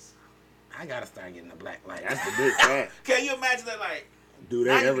mattress? I gotta start getting the black light. That's the big fact. Can you imagine that? Like, Do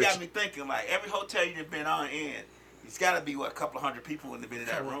now they you ever? got me thinking. Like, every hotel you've been on in, it's got to be a couple of hundred people in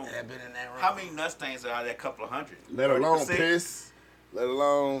that room. That been in that room. How many nut stains are there? A couple of hundred. Let alone 30%? piss. Let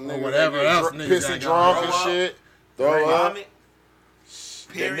alone Or niggas whatever that get else dr- niggas piss and got drunk going and on. shit. Throw up. Vomit.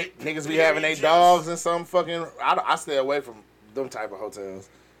 Period. Niggas be having their dogs in some fucking. I stay away from them type of hotels.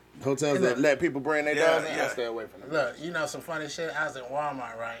 Hotels Hey, that look. let people bring their dogs in. I stay away from them. Look, you know some funny shit? I was in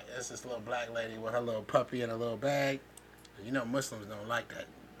Walmart, right? It's this little black lady with her little puppy in a little bag. You know Muslims don't like that.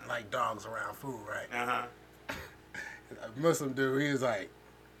 Like dogs around food, right? A Muslim dude, he was like,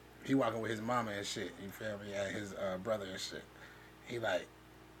 he walking with his mama and shit. You feel me? And his brother and shit. He like,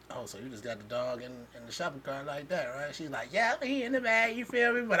 oh, so you just got the dog in the shopping cart like that, right? She's like, yeah, he in the bag, you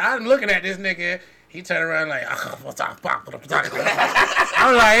feel me? But I'm looking at this nigga. He turned around like, I was like,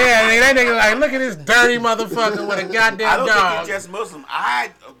 yeah, nigga, that nigga like, look at this dirty motherfucker with a goddamn I don't dog. think it's just Muslim. I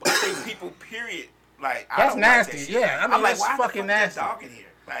think people, period, like, I That's don't nasty. Like that Yeah, I mean, I'm like, that's why fucking the fuck nasty. That dog in here?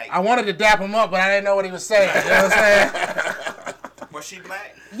 Like, I wanted to dap him up, but I didn't know what he was saying. You know what I'm saying? was she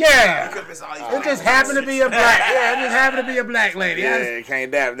black? Yeah. Because it's all these It black just happened to women. be a black. Yeah, it just happened to be a black lady. Yeah,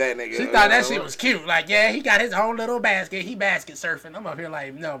 can't dap that nigga. She thought that shit was cute. Like, yeah, he got his own little basket. He basket surfing. I'm up here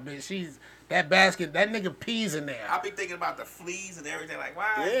like, no, bitch, that basket, that nigga pees in there. I be thinking about the fleas and everything. Like,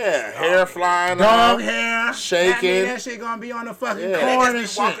 why? Yeah, hair flying Dog off, hair. shaking. That shit gonna be on the fucking Yeah. corn Niggas and be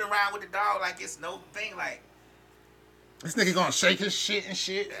shit. walking around with the dog like it's no thing. Like, This nigga gonna shake his shit and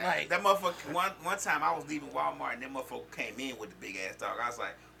shit. Like, that motherfucker, one time I was leaving Walmart and that motherfucker came in with the big ass dog. I was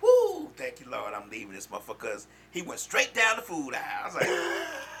like, woo, thank you, Lord, I'm leaving this motherfucker because he went straight down the food aisle. I was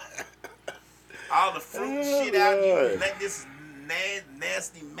like, all the fruit and shit out, you let this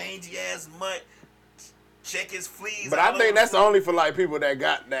nasty, mangy ass mutt check his fleas. But I think that's only for like people that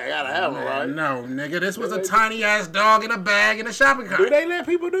gotta have them, right? no, nigga, this was a tiny ass dog in a bag in a shopping cart. Do they let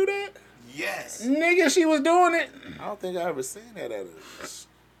people do that? Yes. Nigga, she was doing it. I don't think I ever seen that at a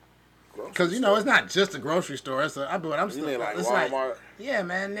grocery Cause you know it's not just a grocery store. It's I'm store. still You mean like it's Walmart? yeah,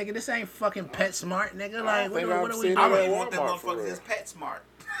 man, nigga, this ain't fucking PetSmart, nigga. Like, think what I've are we seen I doing? that. really want them Walmart for motherfuckers real. as PetSmart.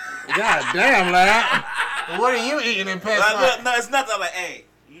 God damn, lad. What are you eating in PetSmart? Look, no, it's nothing like, hey,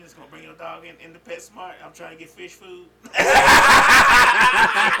 you just gonna bring your dog in the PetSmart? I'm trying to get fish food.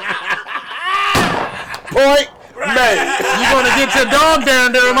 Point made. You gonna get your dog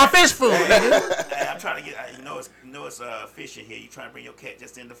down there with my fish food, nigga? Hey, I'm trying to get. You know it's fish in here. You trying to bring your cat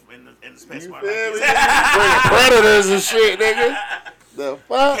just in the PetSmart? You feel me? Like Bringing predators and shit, nigga. The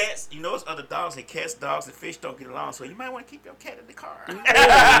fuck? cats, you know it's other dogs and cats, dogs and fish don't get along. So you might want to keep your cat in the car. Oh,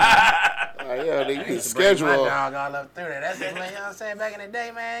 yeah, nigga, you can Bring my schedule. dog all up through there. That's the way, you know what I'm saying? Back in the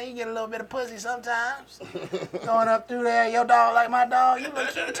day, man, you get a little bit of pussy sometimes. Going up through there, your dog like my dog. You look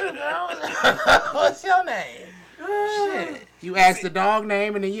cute too, girl. What's your name? Shit. You ask the dog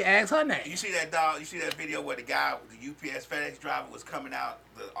name and then you ask her name. You see that dog? You see that video where the guy, the UPS FedEx driver, was coming out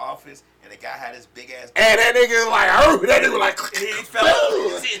the office and the guy had his big ass. And that nigga like, oh, that nigga like, He fell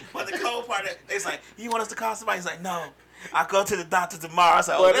out. But the cold part, they was like, "You want us to call somebody?" He's like, "No, I'll go to the doctor tomorrow." I was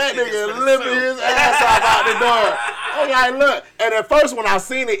like, but that nigga lifted his ass out the door. I'm like, look. And at first when I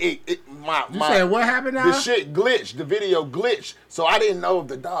seen it, You said what happened now? the shit glitched. The video glitched. So I didn't know if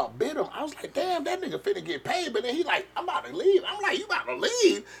the dog bit him. I was like, damn, that nigga finna get paid. But then he like, I'm about to leave. I'm like, you about to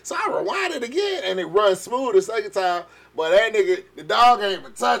leave? So I rewind it again and it runs smooth the second time. But that nigga, the dog ain't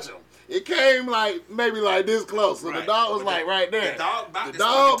even touch him. It came like maybe like this close. So the Right. dog was But like right there. the dog The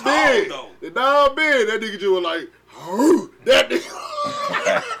dog big. though. The dog big. That nigga just was like, oh, that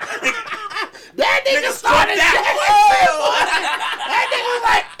nigga. That nigga started that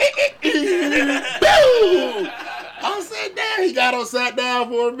boom. I said, damn, he got on sat down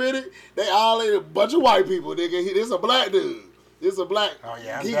for a minute. They all ain't a bunch of white people, nigga. This a black dude. This a black. Oh,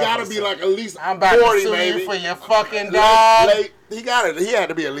 yeah, I'm he definitely gotta be so. like at least I'm about 40, to sue maybe. you for your fucking dog. He had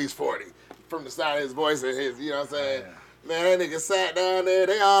to be at least 40 from the sound of his voice and his, you know what I'm saying? Man, that nigga sat down there.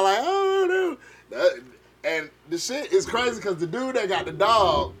 They all like, oh, no. And the shit is crazy because the dude that got the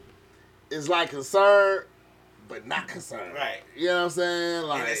dog is like concerned, but not concerned. Right. You know what I'm saying?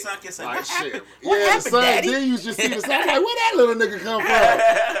 Like, his son can say, like "What shit. happened? What Yeah, happened, the son. Daddy?" Then you just see the son. I'm like, where that little nigga come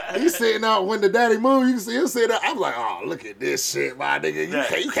from? He's sitting out when the daddy move. You can see him sitting out. I'm like, oh, look at this shit, my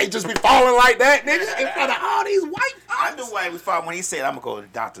nigga. You can't just be falling like that, nigga, in front of all these white I folks. knew why we fought when he said, "I'm gonna go to the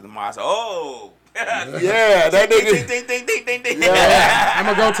doctor tomorrow." I said, "Oh." Yeah, that nigga. Ding. Yeah. I'm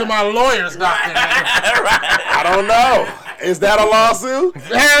gonna go to my lawyer's doctor. I don't know. Is that a lawsuit?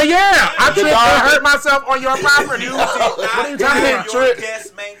 Hell yeah! I tripped dog- and hurt myself on your property. What are you talking He about? didn't Your trip.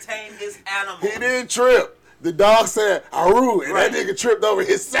 guest maintain his animal. He didn't trip. The dog said, "Aru," and that nigga tripped over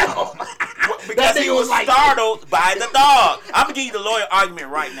himself. Because he was startled by the dog. I'm gonna give you the lawyer argument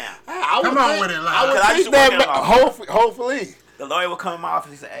right now. Come on with it, like. I would Because I think used to work in that an hopefully. The lawyer would come in my office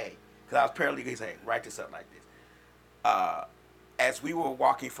and he said, "Hey," because I was paralegal. He said, "Write this up like this." As we were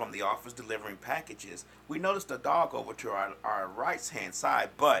walking from the office delivering packages, we noticed a dog over to our right-hand side,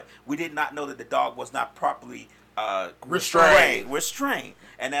 but we did not know that the dog was not properly restrained.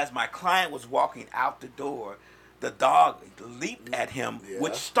 And as my client was walking out the door, the dog leaped at him,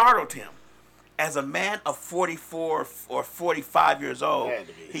 which startled him. As a man of 44 or 45 years old,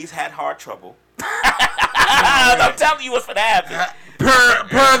 he's had heart trouble. I'm telling you what's for that happen.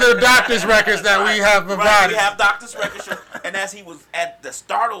 Per the doctor's records that we have provided. Right, we have doctor's records. And And as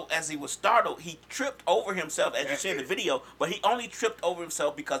he was startled, he tripped over himself, as you see in the video. But he only tripped over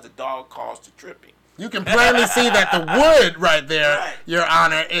himself because the dog caused the tripping. You can plainly see that the wood right there, Your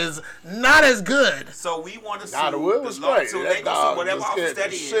Honor, is not as good. So we want to sue the wood was great. So That they dog go sue whatever just office scared that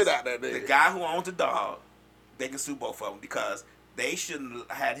the is. shit out that nigga. The guy who owns the dog, they can sue both of them because they shouldn't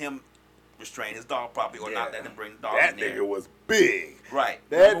have had him restrain his dog properly or not let him bring the dog That in there. nigga was big. Right.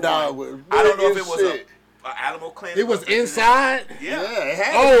 That dog was big. I don't know if as it was shit. an animal clinic. It was inside? Yeah. It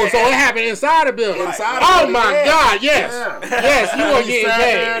had Oh, so it happened inside the building. Inside the Oh, building, my yeah. God, yes. Yeah. Yes, you gonna He get sat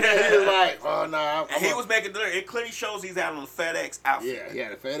there engaged. and he was like, oh, no. And he was making it clearly shows he's out on a FedEx outfit. Yeah, he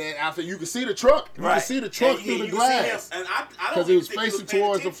had a FedEx outfit. You could see the truck. You Right. could see the truck And through the you can see him, glass. and I don't 'Cause he was think facing paying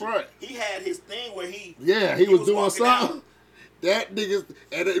towards the attention. front. He had his thing where he Yeah, he was doing walking out. something. That nigga,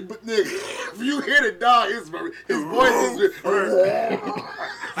 but nigga, if you hear the dog, his voice is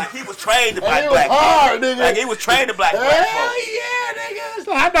like he was trained to And black it was black hard, folk. nigga. Like he was trained to black black Hell folk. yeah, nigga.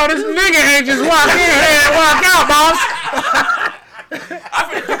 So I know this nigga ain't just walk in here and walk out, boss. I'm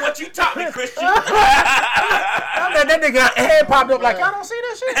finna do what you taught me, Christian. I bet that nigga head popped up like, y'all don't see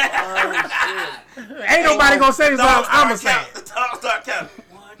this shit? Ain't nobody gonna say something. I'm gonna say it. The dog start counting.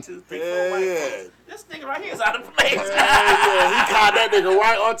 1, 2, 3, 4, Yeah, 1, yeah. 4. This nigga right here is out of place. Yeah, he caught that nigga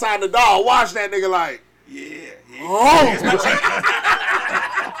right on time. The dog watched that nigga like, Yeah.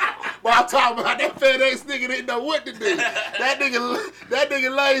 but I'm talking about that FedEx nigga didn't know what to do. That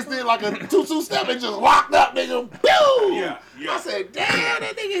nigga lays there like a 2-2 step and just locked up, nigga. Boom! Yeah, yeah. I said, damn,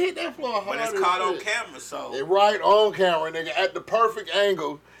 that nigga hit that floor hard. But it's as caught on shit. camera, so. It right on camera, nigga, at the perfect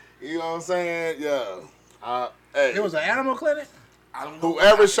angle. You know what I'm saying? Yeah. Hey, It was an animal clinic? I don't know.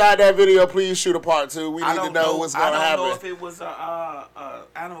 whoever shot that video, please shoot a part 2. We I need to don't know what's gonna I don't know happen. if it was a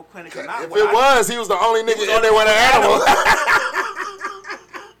animal clinic or not. If it was, he was the only nigga in there with an animal.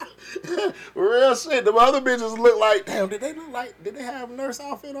 Real shit. The other bitches look like, damn, did they have nurse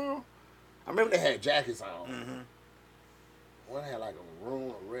outfit on? I remember they had jackets on. Mm-hmm. One had like a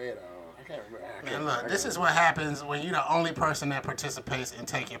maroon or red on. I can't remember. Man, look, this is what happens when you're the only person that participates in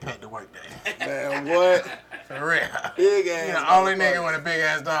Take Your Pet to Work Day. Man, what? For real. Big ass. You're the only nigga with a big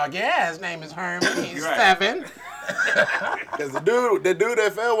ass dog. Yeah, his name is Herman. He's Right. 7. Because the dude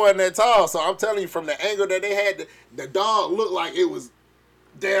that fell wasn't that tall. So I'm telling you, from the angle that they had, the dog looked like it was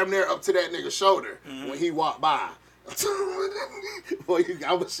damn near up to that nigga's shoulder when he walked by. Boy,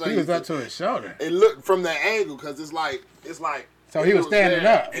 I was He was up to his shoulder. It looked from that angle because it's like. So he was standing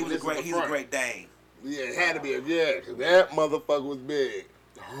there, up. He was a great Dane. Yeah, it had to be because that motherfucker was big.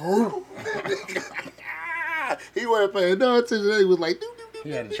 He wasn't paying no attention. He was like, doo, doo, doo, He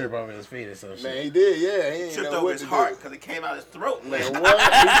had to trip over his feet or some man, shit. he did, yeah. He ain't Tripped know over what his to heart do. because it came out his throat. Man, what?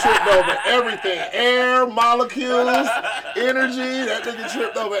 He tripped over everything. Air, molecules, energy. That nigga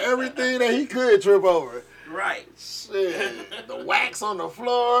tripped over everything that he could trip over. Right. Shit. The wax on the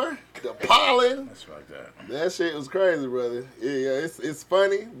floor, the pollen. That's fucked up. That shit was crazy, brother. Yeah, it's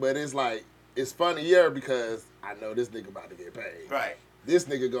funny, but it's like, it's funnier because I know this nigga about to get paid. Right. This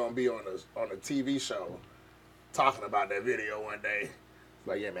nigga gonna be on a TV show talking about that video one day.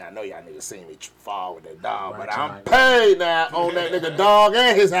 Like, yeah, man, I know y'all niggas seen me fall with that dog, Right, but I'm right. paid now on that nigga dog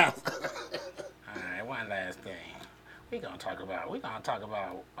and his house. Alright, one last thing. We're gonna talk about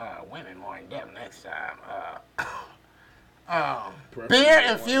women more in depth next time. Beer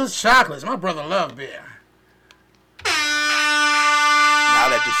infused chocolates. My brother loved beer. Now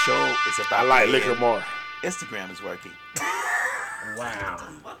that the show is about I like beer, liquor more. Instagram is working. Wow.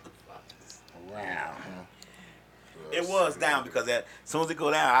 Wow. It was down because as soon as it go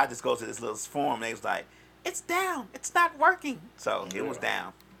down, I just go to this little forum and they was like, it's down. It's not working. So it was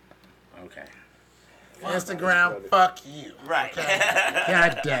down. Okay. Instagram, fuck you. Right.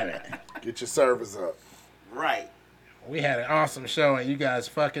 God damn it. Get your servers up. Right. We had an awesome show and you guys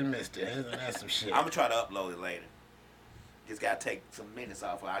fucking missed it. Isn't that some shit? I'm going to try to upload it later. Just got to take some minutes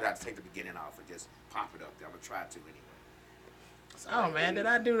off. I got to take the beginning off and just pop it up there. I'm going to try to anyway. So, Oh man, did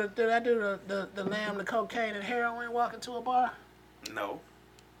I do the lamb, the cocaine, and heroin walk into a bar? No.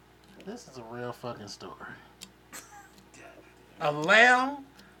 This is a real fucking story. A lamb,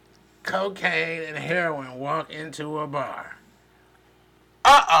 cocaine, and heroin walk into a bar.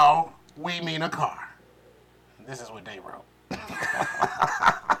 Uh-oh, we mean a car. This is what they wrote.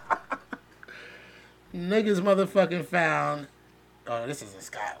 Niggas motherfucking found... Oh, this is in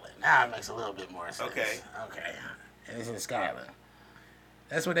Scotland. Now it makes a little bit more sense. Okay. Okay. And it's in Scotland.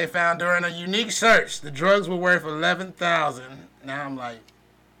 That's what they found during a unique search. The drugs were worth 11,000. Now I'm like,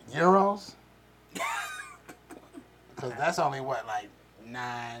 euros? Because that's only what, like $9,000?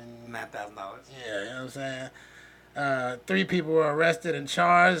 Yeah, you know what I'm saying? 3 people were arrested and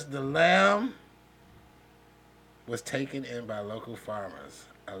charged. The lamb was taken in by local farmers.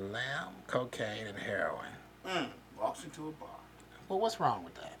 A lamb, cocaine, and heroin. Walks into a bar. Well, what's wrong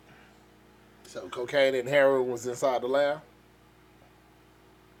with that? So cocaine and heroin was inside the lamb?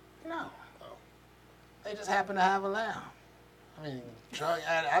 No. They just happen to have a lamb. I mean,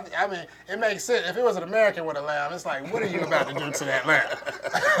 I mean, it makes sense. If it was an American with a lamb, it's like, what are you about to do to that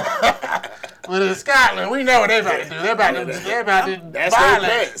lamb? But in Scotland, we know what they're about to do. They're about to That's their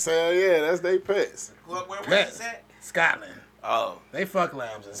pets. Hell yeah, that's their pets. Where is that? Scotland. Oh. They fuck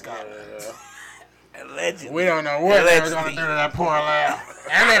lambs in Scotland. Allegedly. We don't know what they were going to do to that poor lamb.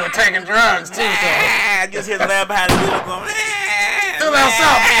 And they were taking drugs, too. So. I just hear the lamb behind the wheel going, Fill out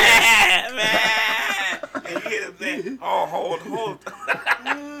something. And you hear them say, oh, hold.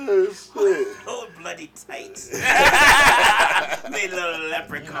 Hold bloody tight. They little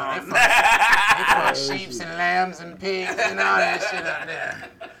leprechaun. They fuck sheeps and lambs and pigs and all that shit up there.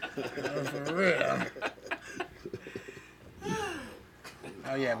 For real.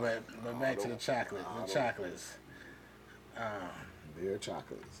 Oh yeah, but back to the chocolate. The chocolates. Beer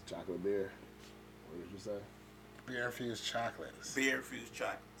chocolates. Chocolate beer. What did you say? Beer infused chocolates. Beer infused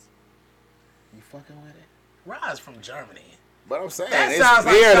chocolates. You fucking with it? Rod's from Germany. But I'm saying That it's sounds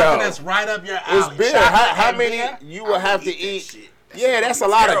beer like something though. that's right up your alley. It's beer. Chocolate How and many beer? you will have to That eat? shit. Yeah, that's a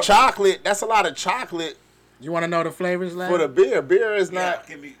lot of chocolate. That's a lot of chocolate You want to know the flavors, lad? for the beer. Beer is Yeah, not,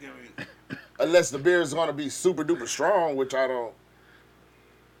 give me. unless the beer is going to be super duper strong, which I don't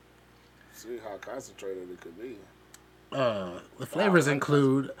see how concentrated it could be. The flavors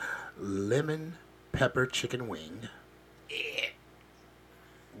include lemon, pepper, chicken wing,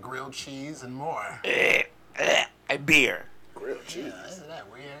 grilled cheese, and more. A beer. Grilled cheese. Yeah, isn't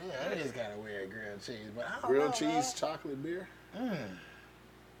that weird? Yeah, it is kind of weird, grilled cheese. But I don't Grilled know, cheese, chocolate beer.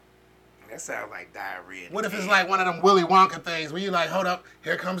 That sounds like diarrhea. What if it's like one of them Willy Wonka things where you like, hold up,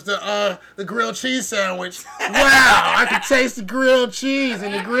 here comes the grilled cheese sandwich. Wow, I can taste the grilled cheese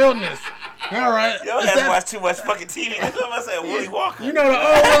and the grilledness. All right. Yo, Is has that- watched too much fucking TV. That's what I said. Willy Wonka. You know the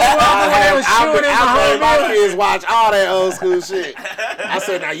old Willy Wonka when they was shooting in the I made my whole kids watch all that old school shit. I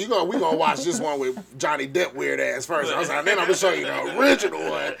said, now we gonna watch this one with Johnny Depp weird ass first. I was like, then I'm gonna show you the original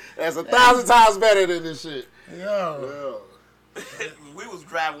one. That's 1,000 times better than this shit. Yo. We was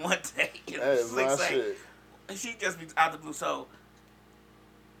driving one day. That is my shit. And she just be out the blue. So,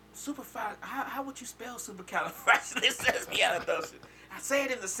 how would you spell supercalifragilisticexpialidocious? I say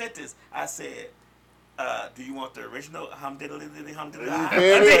it in the sentence. I said, do you want the original hum-diddly hum-diddly?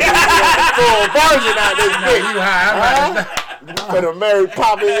 Full version out this bitch. For the Mary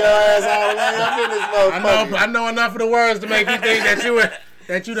Poppins your ass all up in this motherfucker. I know enough of the words to make you think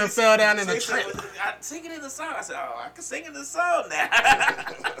that you done fell down in the trip. I sing it in the song. I said, I can sing it in the song now.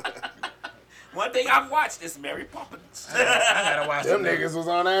 One thing I've watched is Mary Poppins. I gotta watch Them niggas was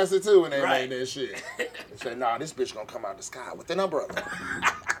on acid too when they Right. made that shit. They said, nah, this bitch gonna come out the sky with an umbrella.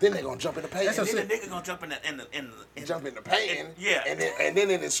 Then they gonna jump in the painting. And then the nigga gonna jump in the Jump in the painting. Yeah. And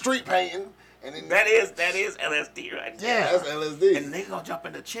then in the street painting. And then That is LSD right there. Yeah. that's LSD. And the nigga gonna jump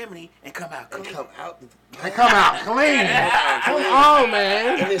in the chimney and come out clean. They come out clean. Come on,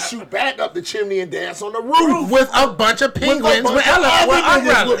 man. And then shoot back up the chimney and dance on the roof. With a bunch of penguins with other niggas with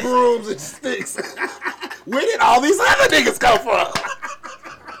umbrellas. brooms and sticks. Where did all these other niggas come from?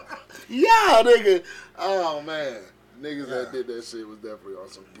 Yeah, nigga. Oh man, niggas that did that shit was definitely on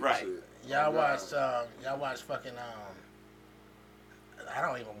some good Right. shit. Y'all watched fucking I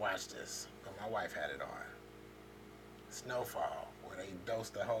don't even watch this, but my wife had it on. Snowfall, where they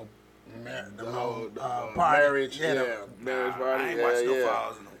dosed the whole party. Marriage, Yeah, marriage party. I ain't watched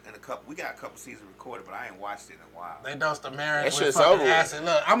Snowfalls in a couple. We got a couple seasons recorded, but I ain't watched it in a while. They dosed the marriage That with shit's fucking over with. acid.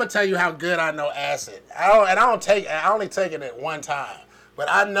 Look, I'm gonna tell you how good I know acid. I only taken it one time, but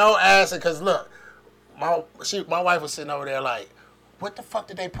I know acid because look, my wife was sitting over there like, what the fuck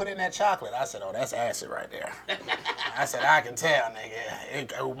did they put in that chocolate? I said, oh, that's acid right there. I said, I can tell, nigga.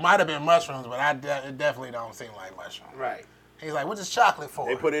 It might have been mushrooms, but it definitely don't seem like mushrooms. Right. He's like, what's this chocolate for?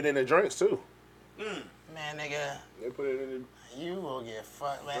 They put it in the drinks too. Man, nigga, They put it in you will get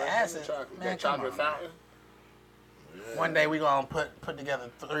fucked. Man, the acid. chocolate. Man, That come chocolate on, man. fountain. One day we gonna put together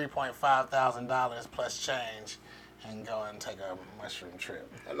 $3,500 plus change and go and take a mushroom trip.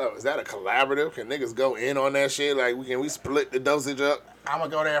 I know. Is that a collaborative? Can niggas go in on that shit? Like, we split the dosage up? I'm gonna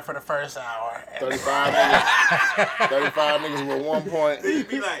go there for the first hour. 35 niggas. 35 niggas with 1 point. You'd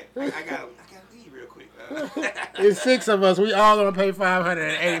be like, I gotta leave real quick. It's 6 of us. We all gonna pay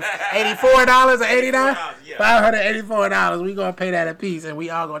 $584 or $80. Yeah. $584. We gonna pay that a piece, and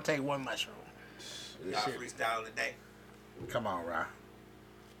we all gonna take one mushroom. Y'all freestyle today. Come on, Ra.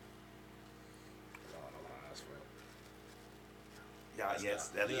 Y'all,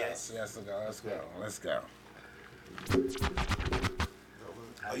 yes. Let's go.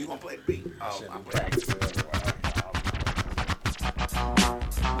 Oh, you gonna play the beat? Oh, I'm playing.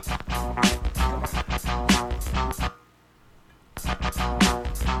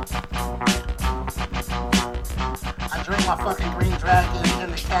 I drink my fucking green dragon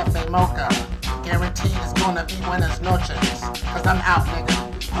in the cafe mocha. Guaranteed it's gonna be buenas noches. Cause I'm out, nigga.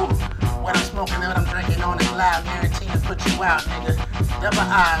 Woo. What I'm smoking and what I'm drinking on is loud. Guaranteed to put you out, nigga. Double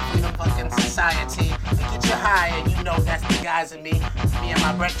I from the fucking society. And get you higher, you know that's the guys in me. Me and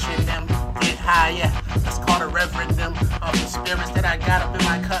my brethren, them get higher. Let's call the reverend them of the spirits that I got up in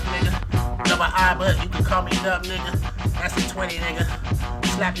my cup, nigga. Double I, but you can call me Dub, nigga. That's a 20, nigga.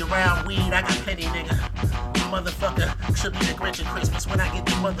 Slap you around weed, I got plenty, nigga. Motherfucker should be the Grinch of Christmas when I get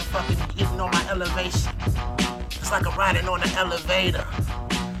the motherfucking getting on my elevation. It's like I'm riding on an elevator.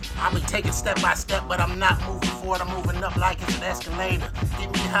 I be taking step by step, but I'm not moving forward. I'm moving up like it's an escalator.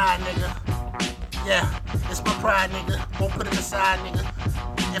 Get me high, nigga. Yeah, it's my pride, nigga. Won't put it aside, nigga.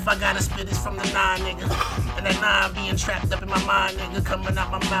 If I gotta spit, it's from the 9, nigga. And that 9 being trapped up in my mind, nigga. Coming out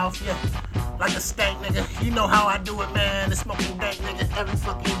my mouth, yeah. Like a stank, nigga. You know how I do it, man. It's smoking dank, nigga, every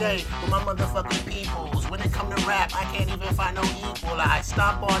fucking day with my motherfucking peoples. When it come to rap, I can't even find no equal. I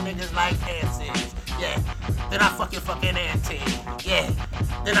stomp on niggas like antics, yeah. Then I fuck your fucking auntie, yeah.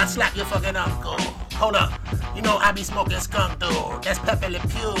 Then I slap your fucking uncle. Hold up, you know I be smoking skunk, dude. That's Pepe Le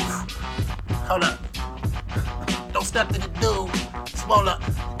Pew. Hold up. Don't step to the dude. Swole up,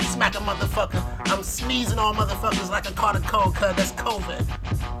 smack a motherfucker. I'm sneezing on motherfuckers like I caught a cold, cuz that's COVID.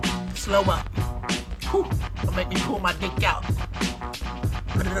 Slow up. Whew. Don't make me pull my dick out.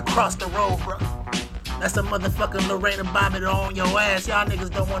 Put it across the road, bro. That's a motherfucking Lorena Bobbitt on your ass. Y'all niggas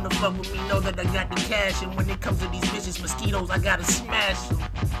don't wanna fuck with me, know that I got the cash. And when it comes to these vicious mosquitoes, I gotta smash them.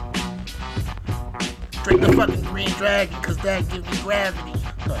 Drink the fucking green dragon, cause that gives me gravity.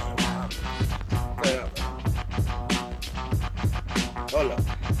 Go ahead, Hold up.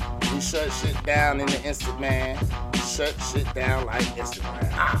 We shut shit down in the instant, man. Shut shit down like Instagram.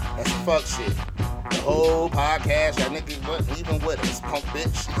 That's fuck shit. The whole podcast, y'all niggas wasn't even with us, punk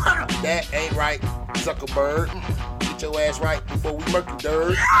bitch. That ain't right, Zuckerberg. Get your ass right before we murk you,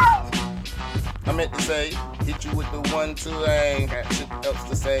 dirt. I meant to say, hit you with the 1, 2, I ain't got shit else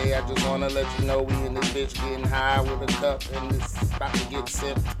to say. I just wanna let you know we in this bitch getting high with a cup and it's about to get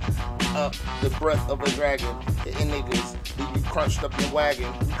sipped up. The breath of a dragon, hitting niggas, leave you crunched up in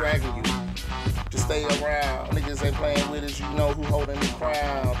wagon, we dragging you. Just stay around, niggas ain't playing with us, you know who holding the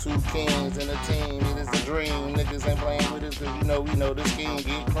crown. 2 kings in a team, it is a dream. Niggas ain't playing with us cause you know we know this king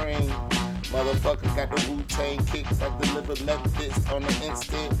get cream. Motherfucker got the Wu-Tang kicks, I deliver Methodist on the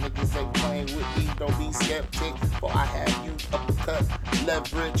instant. Niggas ain't playing with me, don't be skeptic. For I have you uppercut,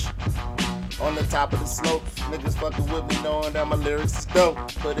 leverage on the top of the slopes. Niggas fucking with me knowing that my lyrics is dope.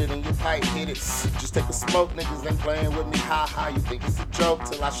 Put it in your pipe, hit it, just take a smoke. Niggas ain't playing with me, ha ha, you think it's a joke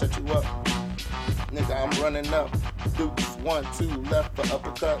till I shut you up. Nigga, I'm running up. Dukes, 1, 2, left for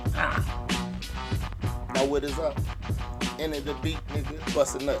uppercut. Now what is up? End of the beat, nigga,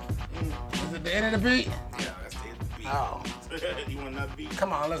 bustin' up. Is it the end of the beat? Yeah, that's the end of the beat. Oh. You want another beat?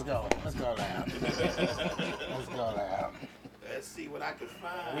 Come on, let's go. Let's go loud. Let's go loud. Let's see what I can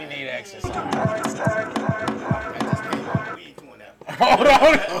find. We need exercise. I just came up. We ain't doing that. Hold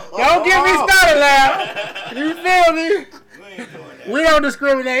on. Don't get me started loud. You feel me? We ain't doing that. We don't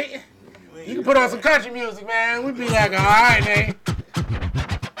discriminate. You can put on some country music, man. We be like, all right, man.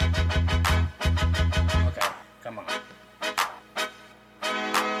 Okay, come on.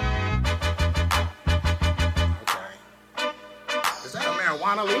 Okay. Is that a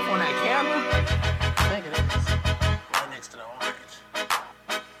marijuana leaf on that camera? I think it is. Right next to the orange.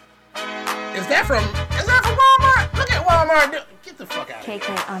 Is that from Walmart? Look at Walmart. Get the fuck out of here.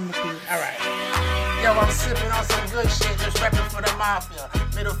 KK on the beat. All right. Yo, I'm sipping on some good shit, just repping for the mafia.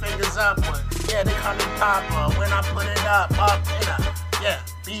 Middle fingers upward. Yeah, they call me Papa. When I put it up and up. Yeah,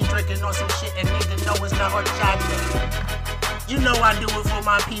 be drinking on some shit and nigga know it's not horchata. You know I do it for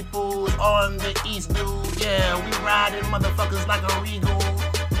my peoples on the east, dude. Yeah, we riding motherfuckers like a regal.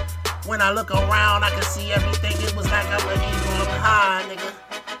 When I look around, I can see everything. It was like I'm an eagle. I'm high, nigga.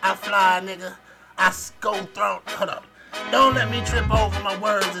 I fly, nigga. I go throne. Hold up. Don't let me trip over my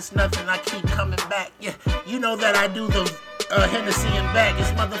words. It's nothing. I keep coming back. Yeah, you know that I do the Hennessy and back.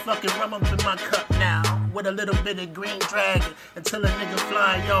 It's motherfucking rum up in my cup now. With a little bit of green dragon. Until a nigga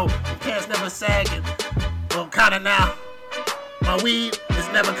fly, yo. The pants never sagging. Well, kinda now. My weed is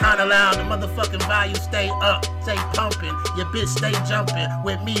never kinda loud. The motherfucking volume stay up, stay pumping. Your bitch stay jumping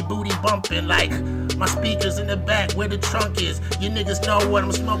with me, booty bumping. Like my speakers in the back where the trunk is. You niggas know what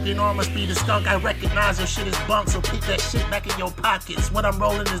I'm smoking on, must be the skunk. I recognize your shit is bunk, so keep that shit back in your pockets. What I'm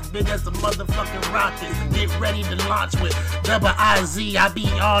rolling is big as the motherfucking rocket. Get ready to launch with IZ, I be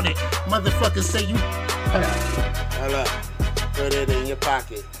on it. Motherfuckers say you. Hold up. Put it in your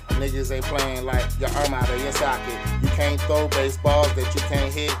pocket. Niggas ain't playing like your arm out of your socket. You can't throw baseballs that you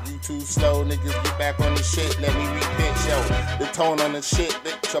can't hit. You too slow, niggas get back on the shit. Let me repitch, yo. The tone on the shit,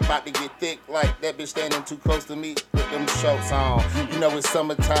 bitch, about to get thick. Like that bitch standing too close to me with them shorts on. You know it's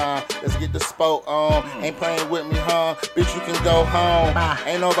summertime, let's get the sport on. Ain't playing with me, huh? Bitch, you can go home.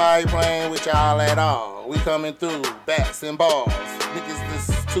 Ain't nobody playing with y'all at all. We coming through, bats and balls. Niggas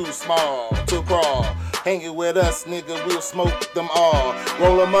this too small to crawl. Hanging with us, nigga, we'll smoke them all.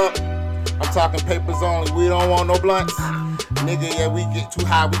 Roll them up, I'm talking papers only, we don't want no blunts. Nigga, yeah, we get too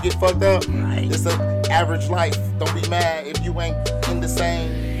high, we get fucked up. It's an average life, don't be mad if you ain't in the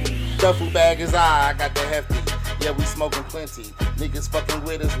same duffel bag as I got the hefty. Yeah, we smoking plenty. Niggas fucking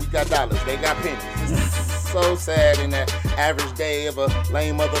with us, we got dollars, they got pennies. It's so sad in that average day of a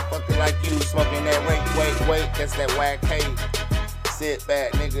lame motherfucker like you smoking that wait, that's that whack hate. Sit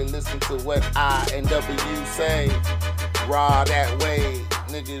back, nigga, listen to what I and W say. Raw that way,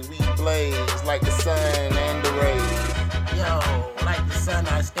 nigga, we blaze like the sun and the rays. Yo, like the sun,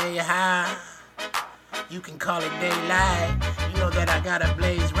 I stay high. You can call it daylight. You know that I gotta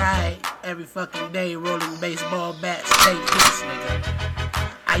blaze right. Every fucking day, rolling baseball bats, take hits, nigga.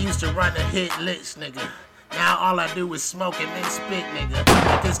 I used to run the hit list, nigga. Now all I do is smoke and then spit, nigga.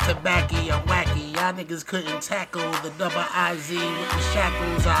 Like this tobacco, I'm wacky. Y'all niggas couldn't tackle the IZ with the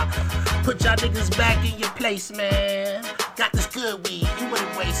shackles. I put y'all niggas back in your place, man. Got this good weed, you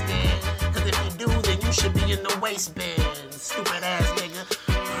wouldn't waste it. Cause if you do, then you should be in the waste bin. Stupid ass nigga.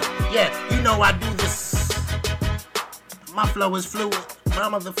 Yeah, you know I do this. My flow is fluid. My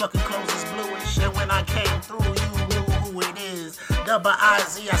motherfucking clothes is blue and shit. When I came through, you knew who it is. IZ,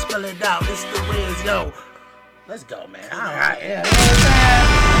 I spell it out. It's the whiz, yo. Let's go, man. All right, yeah.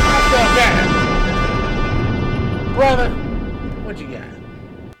 Brother, what you got?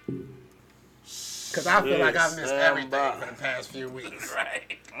 Because I feel like I've missed everything for the past few weeks.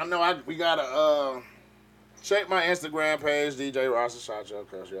 Right. I know we gotta check my Instagram page, DJ Ross Shot Your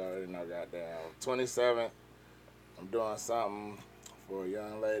Cause you already know, goddamn. 27th, I'm doing something for a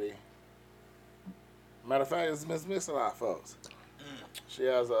young lady. Matter of fact, it's Miss Mix-a-Lot, folks. She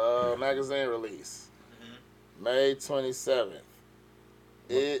has a magazine release. May 27th.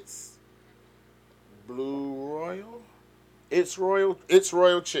 It's Blue Royal? It's Royal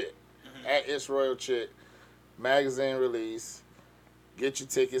Chick. At It's Royal Chick. Magazine release. Get your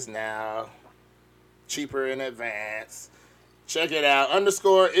tickets now. Cheaper in advance. Check it out.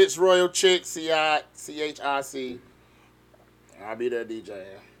 _ It's Royal Chick. CHIC. I'll be there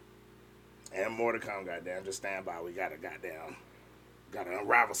DJing. And more to come, goddamn. Just stand by. We gotta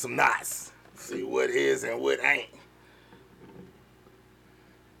unravel some knots. See what is and what ain't.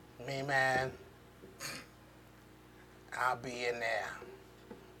 Me, man, I'll be in there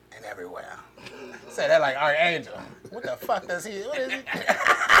and everywhere. Say that like Archangel. What the fuck does he? What is he?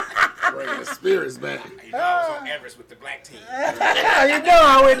 Bringing the spirits back. You know I was on Everest with the black team. How you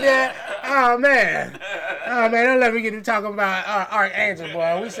doing with that? Oh man, don't let me get to talking about Archangel,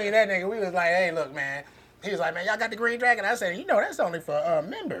 boy. We see that nigga. We was like, hey, look, man. He was like, man, y'all got the Green Dragon? I said, you know, that's only for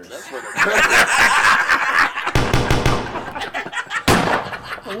members. That's for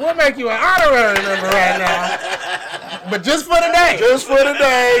we'll make you an honorary member right now. But just for today. Just for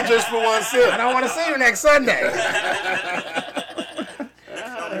today. Just for one sip. I don't want to see you next Sunday.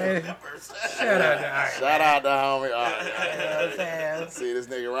 Shout out to homie. All right. You know what I'm saying? See this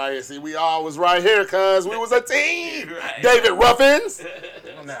nigga right here. See, we all was right here because we was a team. Right. David Ruffins.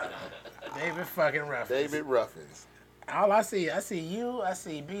 No. David fucking Ruffins. David Ruffins. All I see you, I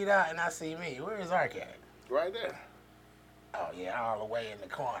see Beat Out, and I see me. Where is Ark at? Right there. Oh, yeah, all the way in the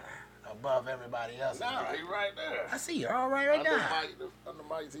corner. Above everybody else. No, he right there. I see you all right now. Under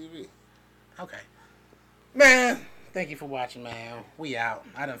Mike TV. Okay. Man, thank you for watching, man. We out.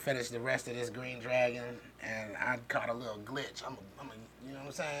 I done finished the rest of this Green Dragon, and I caught a little glitch. I'm a, you know what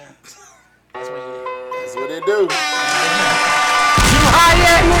I'm saying? That's what they do. You high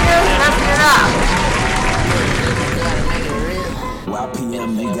yet, nigga? Let's get out.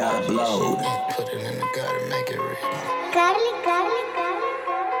 YPM, you got blowed. Put it in the gutter, make it real. Carly.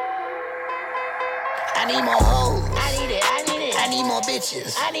 I need more hoes. I need it. I need more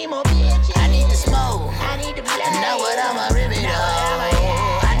bitches. I need the smoke. I need the black. Know what I'ma rip it up.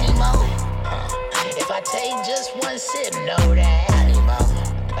 I need more. If I take just one sip, know that. I need more.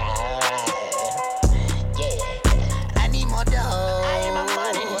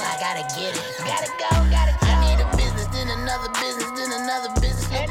 gotta go. I need a business, then another business, then another business.